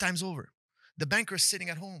 5 times over. The banker is sitting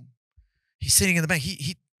at home. He's sitting in the bank.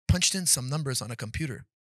 He punched in some numbers on a computer.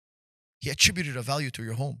 He attributed a value to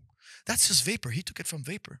your home. That's just vapor. He took it from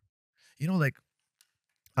vapor. You know, like,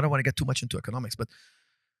 I don't want to get too much into economics, but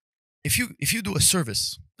if you do a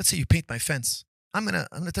service, let's say you paint my fence, I'm gonna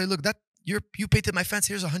tell you, look, that you painted my fence.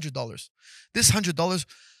 Here's $100. This $100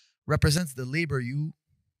 represents the labor you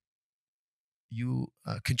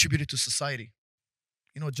contributed to society.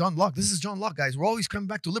 You know, John Locke, this is John Locke, guys. We're always coming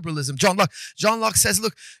back to liberalism. John Locke says,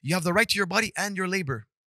 look, you have the right to your body and your labor.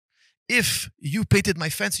 If you painted my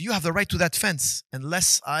fence, you have the right to that fence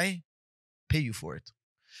unless I pay you for it.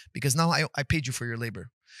 Because now I paid you for your labor.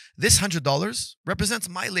 This $100 represents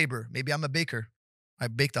my labor. Maybe I'm a baker. I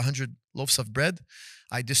baked 100 loaves of bread.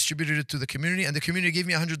 I distributed it to the community, and the community gave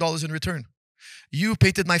me $100 in return. You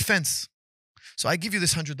painted my fence. So I give you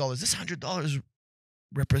this $100. This $100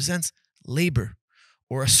 represents labor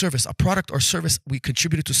or a service, a product or service we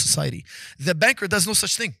contributed to society. The banker does no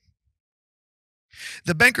such thing.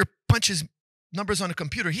 The banker punches numbers on a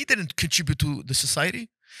computer. He didn't contribute to the society.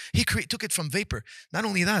 He took it from vapor. Not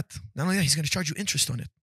only that, he's going to charge you interest on it.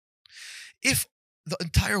 If the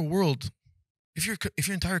entire world, if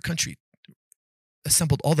your entire country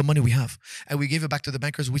assembled all the money we have and we gave it back to the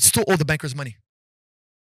bankers, we still owe the bankers money.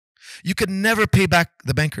 You could never pay back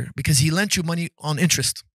the banker because he lent you money on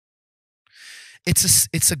interest.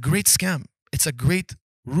 It's a great scam. It's a great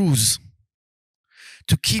ruse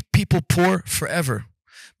to keep people poor forever.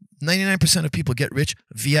 99% of people get rich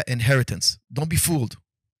via inheritance. Don't be fooled.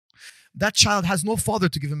 That child has no father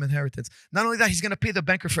to give him inheritance. Not only that, he's going to pay the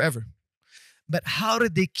banker forever. But how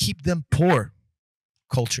did they keep them poor?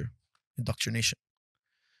 Culture, indoctrination.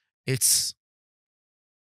 It's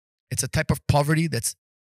a type of poverty that's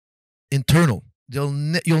internal. You'll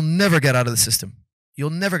never get out of the system. You'll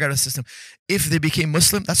never get out of the system. If they became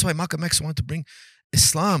Muslim, that's why Malcolm X wanted to bring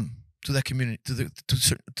Islam to that community,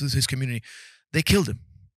 to his community. They killed him.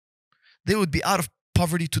 They would be out of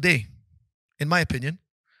poverty today, in my opinion.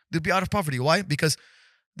 They'd be out of poverty. Why? Because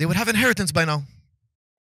they would have inheritance by now.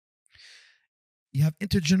 You have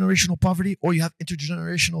intergenerational poverty or you have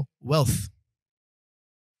intergenerational wealth.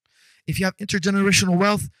 If you have intergenerational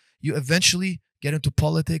wealth, you eventually get into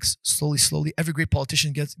politics slowly. Every great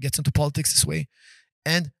politician gets into politics this way.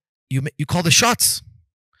 And you call the shots.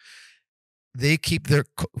 They keep their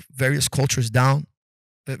various cultures down,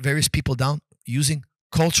 various people down using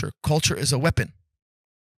culture. Culture is a weapon.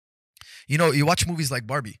 You know, you watch movies like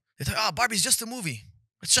Barbie. They say, oh, Barbie's just a movie.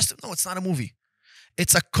 No, it's not a movie.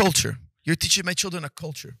 It's a culture. You're teaching my children a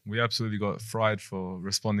culture. We absolutely got fried for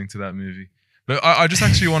responding to that movie. But I just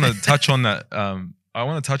actually want to touch on that. I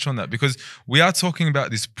want to touch on that because we are talking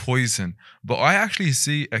about this poison, but I actually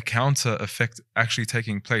see a counter effect actually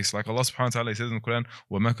taking place. Like Allah subhanahu wa ta'ala says in the Quran,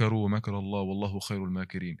 وَمَكَرُوا وَمَكَرَ اللَّهُ وَاللَّهُ خَيْرُ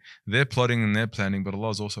الْمَاكِرِينَ. They're plotting and they're planning, but Allah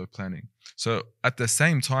is also planning. So at the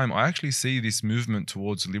same time, I actually see this movement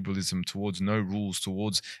towards liberalism, towards no rules,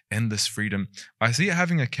 towards endless freedom. I see it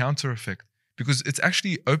having a counter effect because it's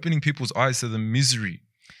actually opening people's eyes to the misery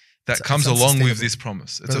that comes along with this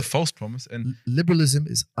promise. It's a false promise. And liberalism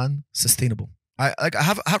is unsustainable. I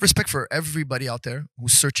have respect for everybody out there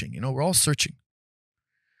who's searching. You know, we're all searching.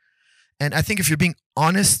 And I think if you're being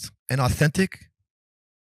honest and authentic,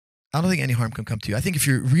 I don't think any harm can come to you. I think if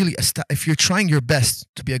you're trying your best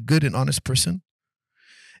to be a good and honest person,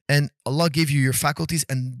 and Allah gave you your faculties,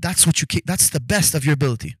 and that's the best of your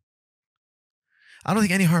ability, I don't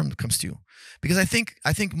think any harm comes to you. Because I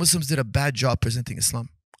think Muslims did a bad job presenting Islam.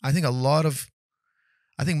 I think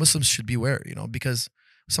Muslims should beware, you know, because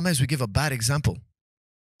sometimes we give a bad example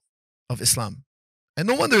of Islam. And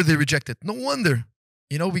no wonder they reject it. No wonder.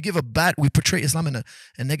 You know, we portray Islam in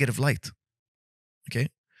a negative light. Okay?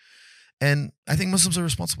 And I think Muslims are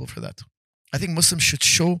responsible for that. I think Muslims should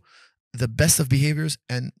show the best of behaviors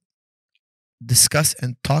and discuss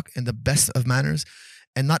and talk in the best of manners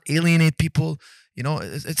and not alienate people. You know,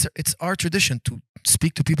 it's our tradition to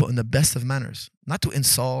speak to people in the best of manners, not to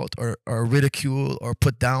insult or ridicule or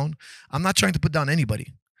put down. I'm not trying to put down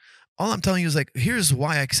anybody. All I'm telling you is like, here's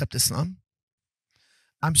why I accept Islam.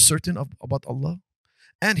 I'm certain about Allah.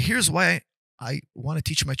 And here's why I want to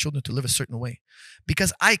teach my children to live a certain way.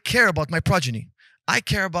 Because I care about my progeny. I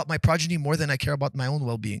care about my progeny more than I care about my own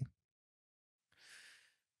well-being.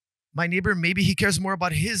 My neighbor, maybe he cares more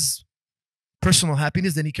about his personal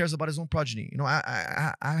happiness than he cares about his own progeny. You know,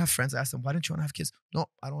 I have friends, I ask them, why don't you want to have kids? No,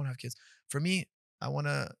 I don't want to have kids. For me, I want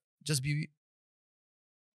to just be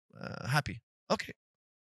happy. Okay,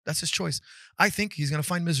 that's his choice. I think he's going to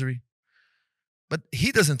find misery. But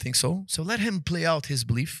he doesn't think so. So let him play out his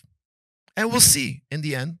belief. And we'll see in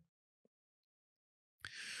the end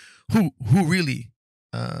who really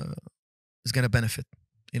is going to benefit.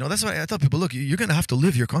 You know, that's why I tell people, look, you're going to have to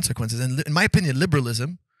live your consequences. And in my opinion,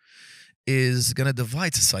 liberalism is going to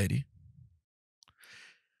divide society.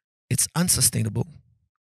 It's unsustainable.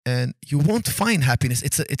 And you won't find happiness.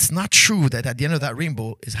 It's not true that at the end of that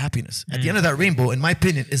rainbow is happiness. At the end of that rainbow, in my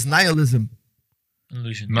opinion, is nihilism.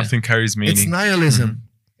 Illusion. Nothing carries meaning. It's nihilism.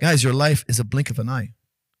 Guys, your life is a blink of an eye.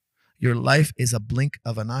 Your life is a blink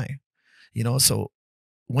of an eye. You know, so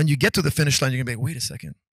when you get to the finish line, you're going to be like, wait a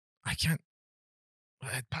second.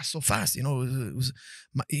 It passed so fast. You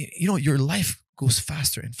know, your life goes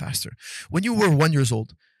faster and faster. When you were 1 year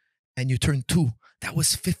old and you turned 2, that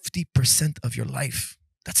was 50% of your life.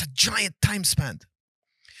 That's a giant time span.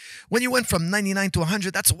 When you went from 99 to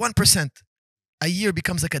 100, that's 1%. A year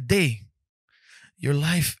becomes like a day. Your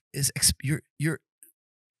life is you're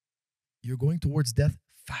going towards death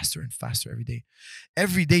faster and faster every day.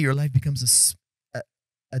 Every day your life becomes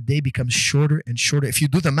a day becomes shorter and shorter. If you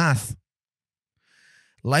do the math,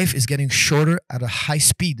 life is getting shorter at a high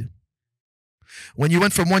speed. When you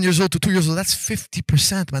went from 1 year old to 2 years old, that's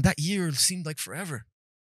 50%, man. That year seemed like forever.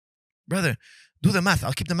 Brother, do the math.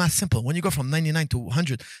 I'll keep the math simple. When you go from 99 to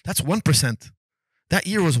 100, that's 1%. That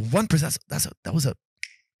year was 1%. That was a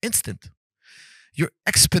instant. You're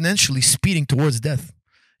exponentially speeding towards death.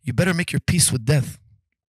 You better make your peace with death.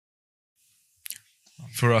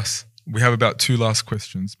 For us, we have about 2 last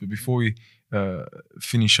questions. But before we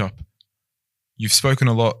finish up, you've spoken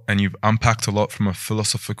a lot and you've unpacked a lot from a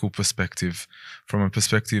philosophical perspective, from a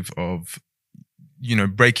perspective of, you know,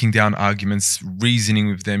 breaking down arguments, reasoning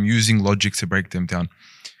with them, using logic to break them down.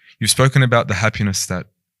 You've spoken about the happiness that,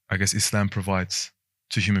 I guess, Islam provides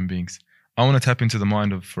to human beings. I want to tap into the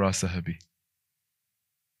mind of Firas Zahabi.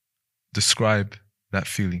 Describe that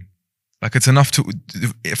feeling. Like, it's enough to,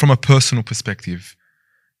 from a personal perspective,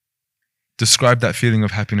 describe that feeling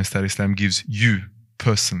of happiness that Islam gives you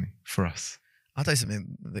personally, for us. I'll tell you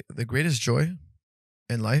something. The greatest joy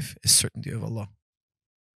in life is certainty of Allah.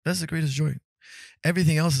 That's the greatest joy.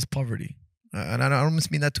 Everything else is poverty. And I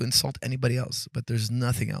don't mean that to insult anybody else, but there's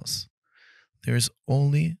nothing else. There's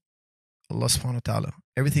only Allah subhanahu wa ta'ala.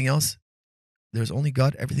 Everything else, there's only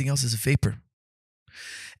God. Everything else is vapor.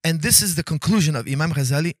 And this is the conclusion of Imam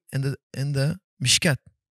Ghazali in the Mishkat.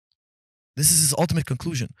 This is his ultimate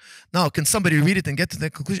conclusion. Now, can somebody read it and get to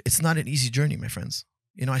that conclusion? It's not an easy journey, my friends.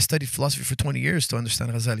 You know, I studied philosophy for 20 years to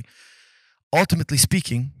understand Ghazali. Ultimately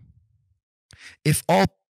speaking, if all,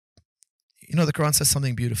 you know, the Quran says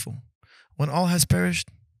something beautiful. When all has perished,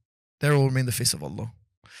 there will remain the face of Allah.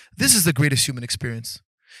 This is the greatest human experience.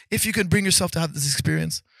 If you can bring yourself to have this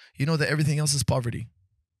experience, you know that everything else is poverty.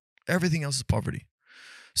 Everything else is poverty.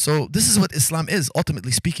 So this is what Islam is,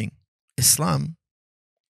 ultimately speaking. Islam,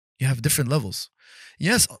 you have different levels.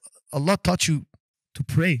 Yes, Allah taught you to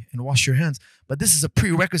pray and wash your hands, but this is a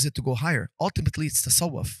prerequisite to go higher. Ultimately, it's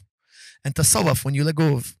tasawwuf. And tasawwuf, when you let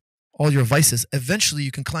go of all your vices, eventually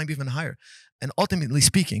you can climb even higher. And ultimately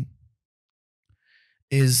speaking,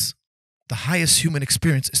 is the highest human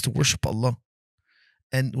experience is to worship Allah.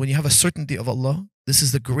 And when you have a certainty of Allah, this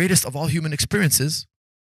is the greatest of all human experiences.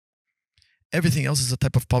 Everything else is a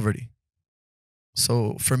type of poverty.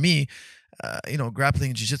 So for me, you know,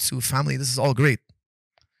 grappling, jiu-jitsu, family, this is all great.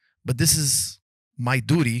 But this is my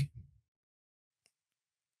duty.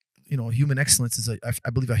 You know, human excellence is, I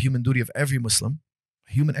believe, a human duty of every Muslim.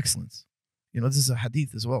 Human excellence. You know, this is a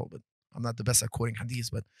hadith as well, but I'm not the best at quoting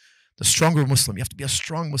hadiths, but the stronger Muslim, you have to be a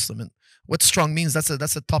strong Muslim. And what strong means, that's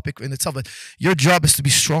a topic in itself. But your job is to be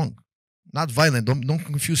strong, not violent. Don't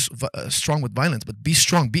confuse strong with violence, but be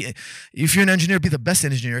strong. If you're an engineer, be the best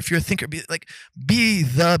engineer. If you're a thinker, be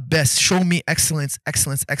the best. Show me excellence,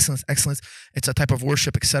 excellence, excellence, excellence. It's a type of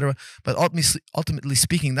worship, etc. But ultimately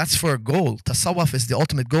speaking, that's for a goal. Tasawwuf is the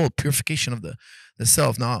ultimate goal, purification of the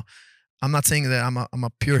self. Now, I'm not saying that I'm a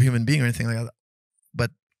pure human being or anything like that,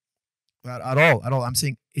 but at all. I'm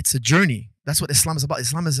saying it's a journey. That's what Islam is about.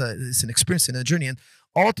 Islam is it's an experience and a journey, and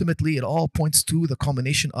ultimately it all points to the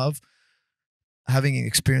culmination of having an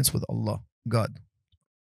experience with Allah, God.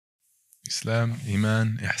 Islam,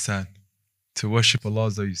 Iman, Ihsan. To worship Allah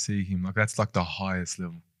as though you see Him. Like, that's like the highest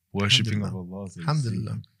level. Worshipping of Allah as though you see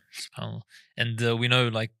Him. And we know,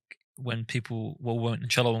 like, when people,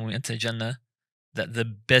 inshallah, when we enter Jannah, that the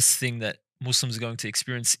best thing that Muslims are going to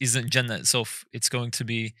experience isn't Jannah itself. It's going to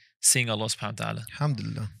be seeing Allah subhanahu wa ta'ala.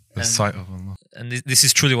 Alhamdulillah. The sight of Allah. And this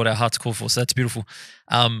is truly what our hearts call for. So that's beautiful.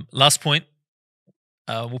 Last point.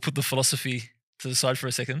 We'll put the philosophy to the side for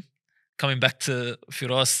a second. Coming back to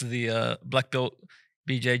Firas, the black belt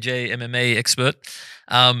BJJ MMA expert.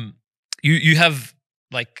 You have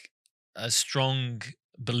like a strong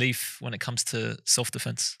belief when it comes to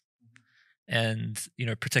self-defense and, you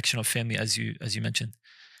know, protection of family, as you mentioned.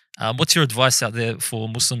 What's your advice out there for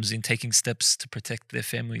Muslims in taking steps to protect their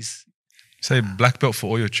families? Say black belt for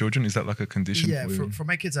all your children. Is that like a condition? Yeah, for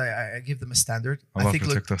my kids, I give them a standard. Allah I think,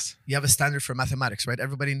 protect us. You have a standard for mathematics, right?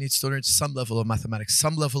 Everybody needs to learn some level of mathematics,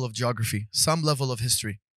 some level of geography, some level of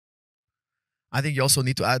history. I think you also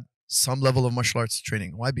need to add some level of martial arts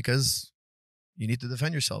training. Why? Because you need to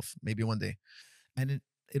defend yourself maybe one day. And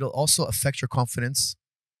it'll also affect your confidence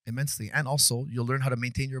immensely. And also, you'll learn how to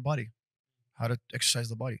maintain your body, how to exercise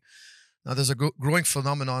the body. Now, there's a growing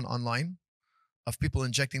phenomenon online of people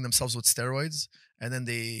injecting themselves with steroids, and then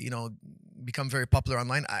they, you know, become very popular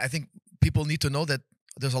online. I think people need to know that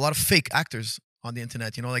there's a lot of fake actors on the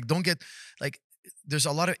internet. You know, like don't get like there's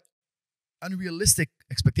a lot of unrealistic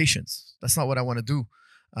expectations. That's not what I want to do.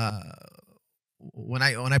 When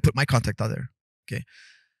I put my contact out there, okay.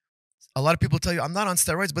 A lot of people tell you I'm not on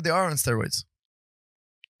steroids, but they are on steroids,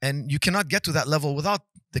 and you cannot get to that level without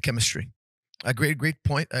the chemistry. A great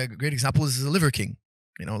point. A great example is the Liver King.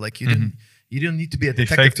 You know, like you didn't need to be a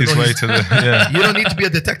detective. He faked his way to the. You don't need to be a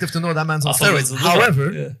detective to know that man's on steroids.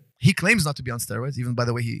 However, he claims not to be on steroids. Even by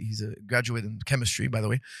the way, he's a graduate in chemistry. By the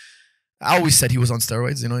way, I always said he was on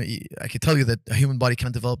steroids. You know, I can tell you that a human body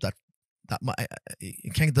can't develop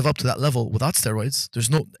it can't develop to that level without steroids. There's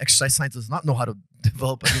no exercise science does not know how to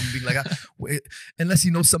develop a human being like that unless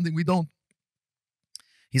he knows something we don't.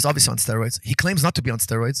 He's obviously on steroids. He claims not to be on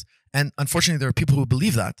steroids, and unfortunately, there are people who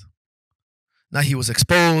believe that. Now he was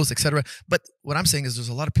exposed, etc. But what I'm saying is, there's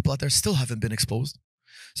a lot of people out there still haven't been exposed.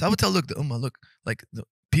 So I would tell, the Ummah, like the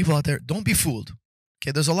people out there, don't be fooled.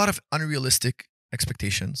 Okay, there's a lot of unrealistic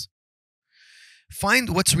expectations.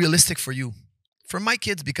 Find what's realistic for you. For my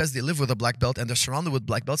kids, because they live with a black belt and they're surrounded with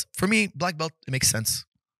black belts, for me, black belt, it makes sense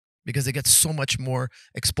because they get so much more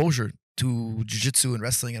exposure to jiu-jitsu and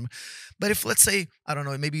wrestling. But if, let's say, I don't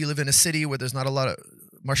know, maybe you live in a city where there's not a lot of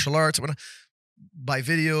martial arts, buy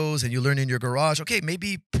videos and you learn in your garage, okay,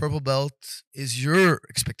 maybe purple belt is your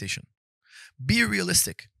expectation. Be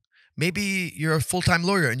realistic. Maybe you're a full-time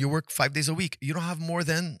lawyer and you work 5 days a week. You don't have more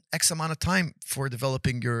than X amount of time for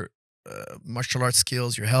developing your martial arts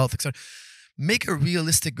skills, your health, etc. Make a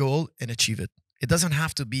realistic goal and achieve it. It doesn't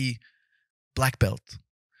have to be black belt.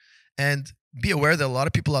 And be aware that a lot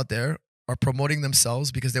of people out there are promoting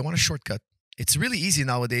themselves because they want a shortcut. It's really easy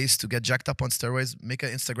nowadays to get jacked up on steroids, make an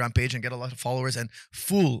Instagram page and get a lot of followers and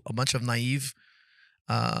fool a bunch of naive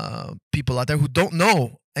people out there who don't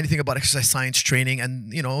know anything about exercise science training,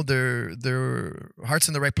 and you know their heart's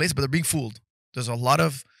in the right place, but they're being fooled. There's a lot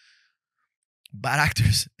of bad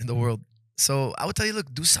actors in the world. So I would tell you,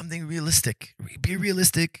 look, do something realistic. Be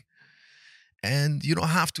realistic. And you don't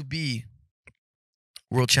have to be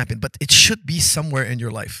world champion, but it should be somewhere in your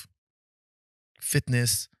life.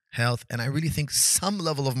 Fitness, health, and I really think some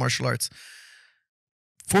level of martial arts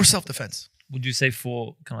for self-defense. Would you say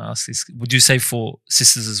can I ask this? Would you say for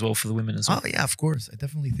sisters as well, for the women as well? Oh, yeah, of course. I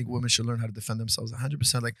definitely think women should learn how to defend themselves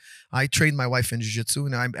 100%. Like, I trained my wife in jiu-jitsu,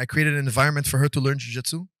 and I created an environment for her to learn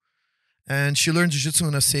jiu-jitsu. And she learned jiu-jitsu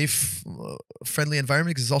in a safe, friendly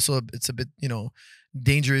environment because it's a bit, you know,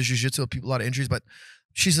 dangerous jiu-jitsu, a lot of injuries, but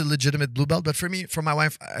she's a legitimate blue belt. But for me, for my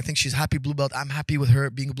wife, I think she's happy blue belt. I'm happy with her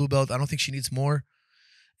being a blue belt. I don't think she needs more.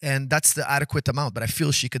 And that's the adequate amount. But I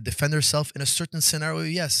feel she could defend herself in a certain scenario.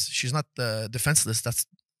 Yes, she's not defenseless. That's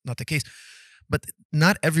not the case. But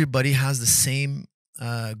not everybody has the same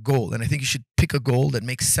goal. And I think you should pick a goal that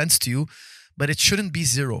makes sense to you, but it shouldn't be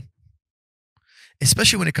zero.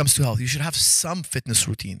 Especially when it comes to health, you should have some fitness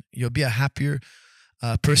routine. You'll be a happier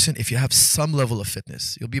person if you have some level of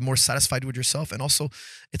fitness. You'll be more satisfied with yourself. And also,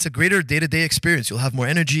 it's a greater day-to-day experience. You'll have more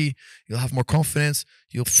energy. You'll have more confidence.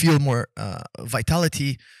 You'll feel more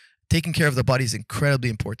vitality. Taking care of the body is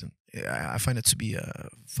incredibly important. I find it to be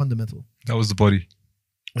fundamental. That was the body.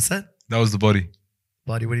 What's that? That was the body.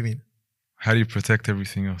 Body, what do you mean? How do you protect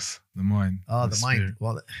everything else? The mind. Oh, the mind. Spirit.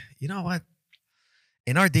 Well, you know what?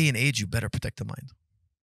 In our day and age, you better protect the mind.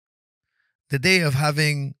 The day of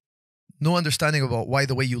having no understanding about why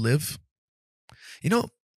the way you live. You know,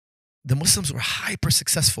 the Muslims were hyper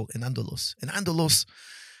successful in Andalus. In Andalus,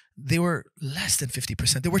 they were less than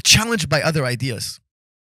 50%. They were challenged by other ideas.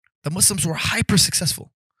 The Muslims were hyper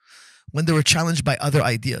successful when they were challenged by other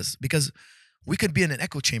ideas, because we could be in an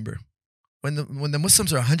echo chamber. When the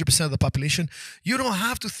Muslims are 100% of the population, you don't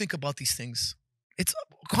have to think about these things. It's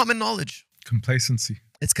common knowledge. Complacency.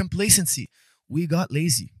 It's complacency. We got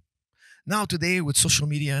lazy. Now today with social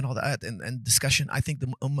media and all that and discussion, I think the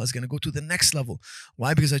Ummah is going to go to the next level.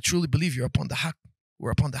 Why? Because I truly believe you're upon the haqq.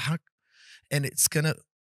 We're upon the haqq. And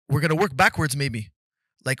we're going to work backwards maybe.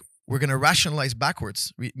 Like we're going to rationalize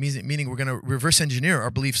backwards, meaning we're going to reverse engineer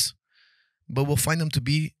our beliefs. But we'll find them to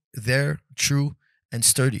be there, true, and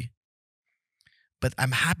sturdy. But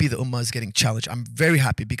I'm happy the Ummah is getting challenged. I'm very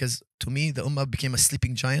happy because to me, the Ummah became a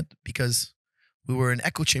sleeping giant because we were in an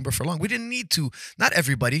echo chamber for long. We didn't need to. Not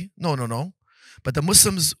everybody. No. But the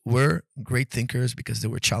Muslims were great thinkers because they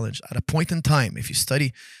were challenged. At a point in time, if you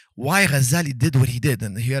study why Ghazali did what he did,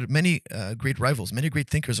 and he had many great rivals, many great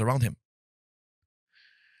thinkers around him.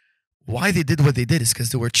 Why they did what they did is because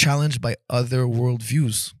they were challenged by other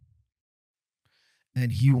worldviews.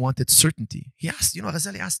 And he wanted certainty. He asked,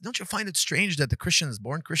 Ghazali asked, don't you find it strange that the Christian is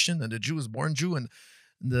born Christian and the Jew is born Jew and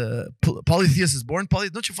polytheist is born poly.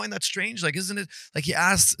 Don't you find that strange? Like, isn't it like he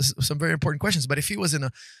asked some very important questions? But if he was in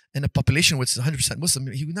a population which is 100%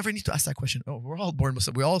 Muslim, he would never need to ask that question. Oh, we're all born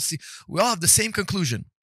Muslim. We all have the same conclusion.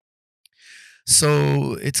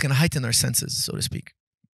 So it's gonna heighten our senses, so to speak.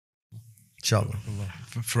 Inshallah.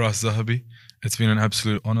 Firas Zahabi, it's been an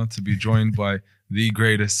absolute honor to be joined by the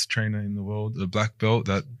greatest trainer in the world, a black belt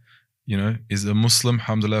that, you know, is a Muslim,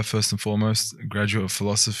 alhamdulillah, first and foremost, a graduate of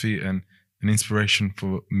philosophy and an inspiration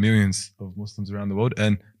for millions of Muslims around the world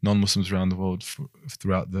and non-Muslims around the world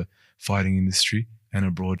throughout the fighting industry and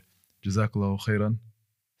abroad. Jazakallahu khairan.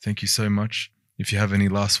 Thank you so much. If you have any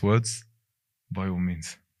last words, by all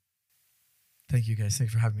means. Thank you guys. Thank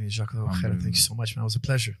you for having me. Jazakallahu khairan. Thank you so much, man. It was a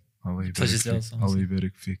pleasure.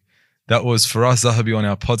 That was Firas Zahabi on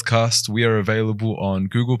our podcast. We are available on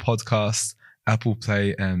Google Podcasts, Apple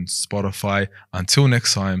Play and Spotify. Until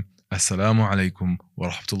next time, Assalamu alaikum wa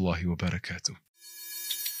rahmatullahi wa barakatuh.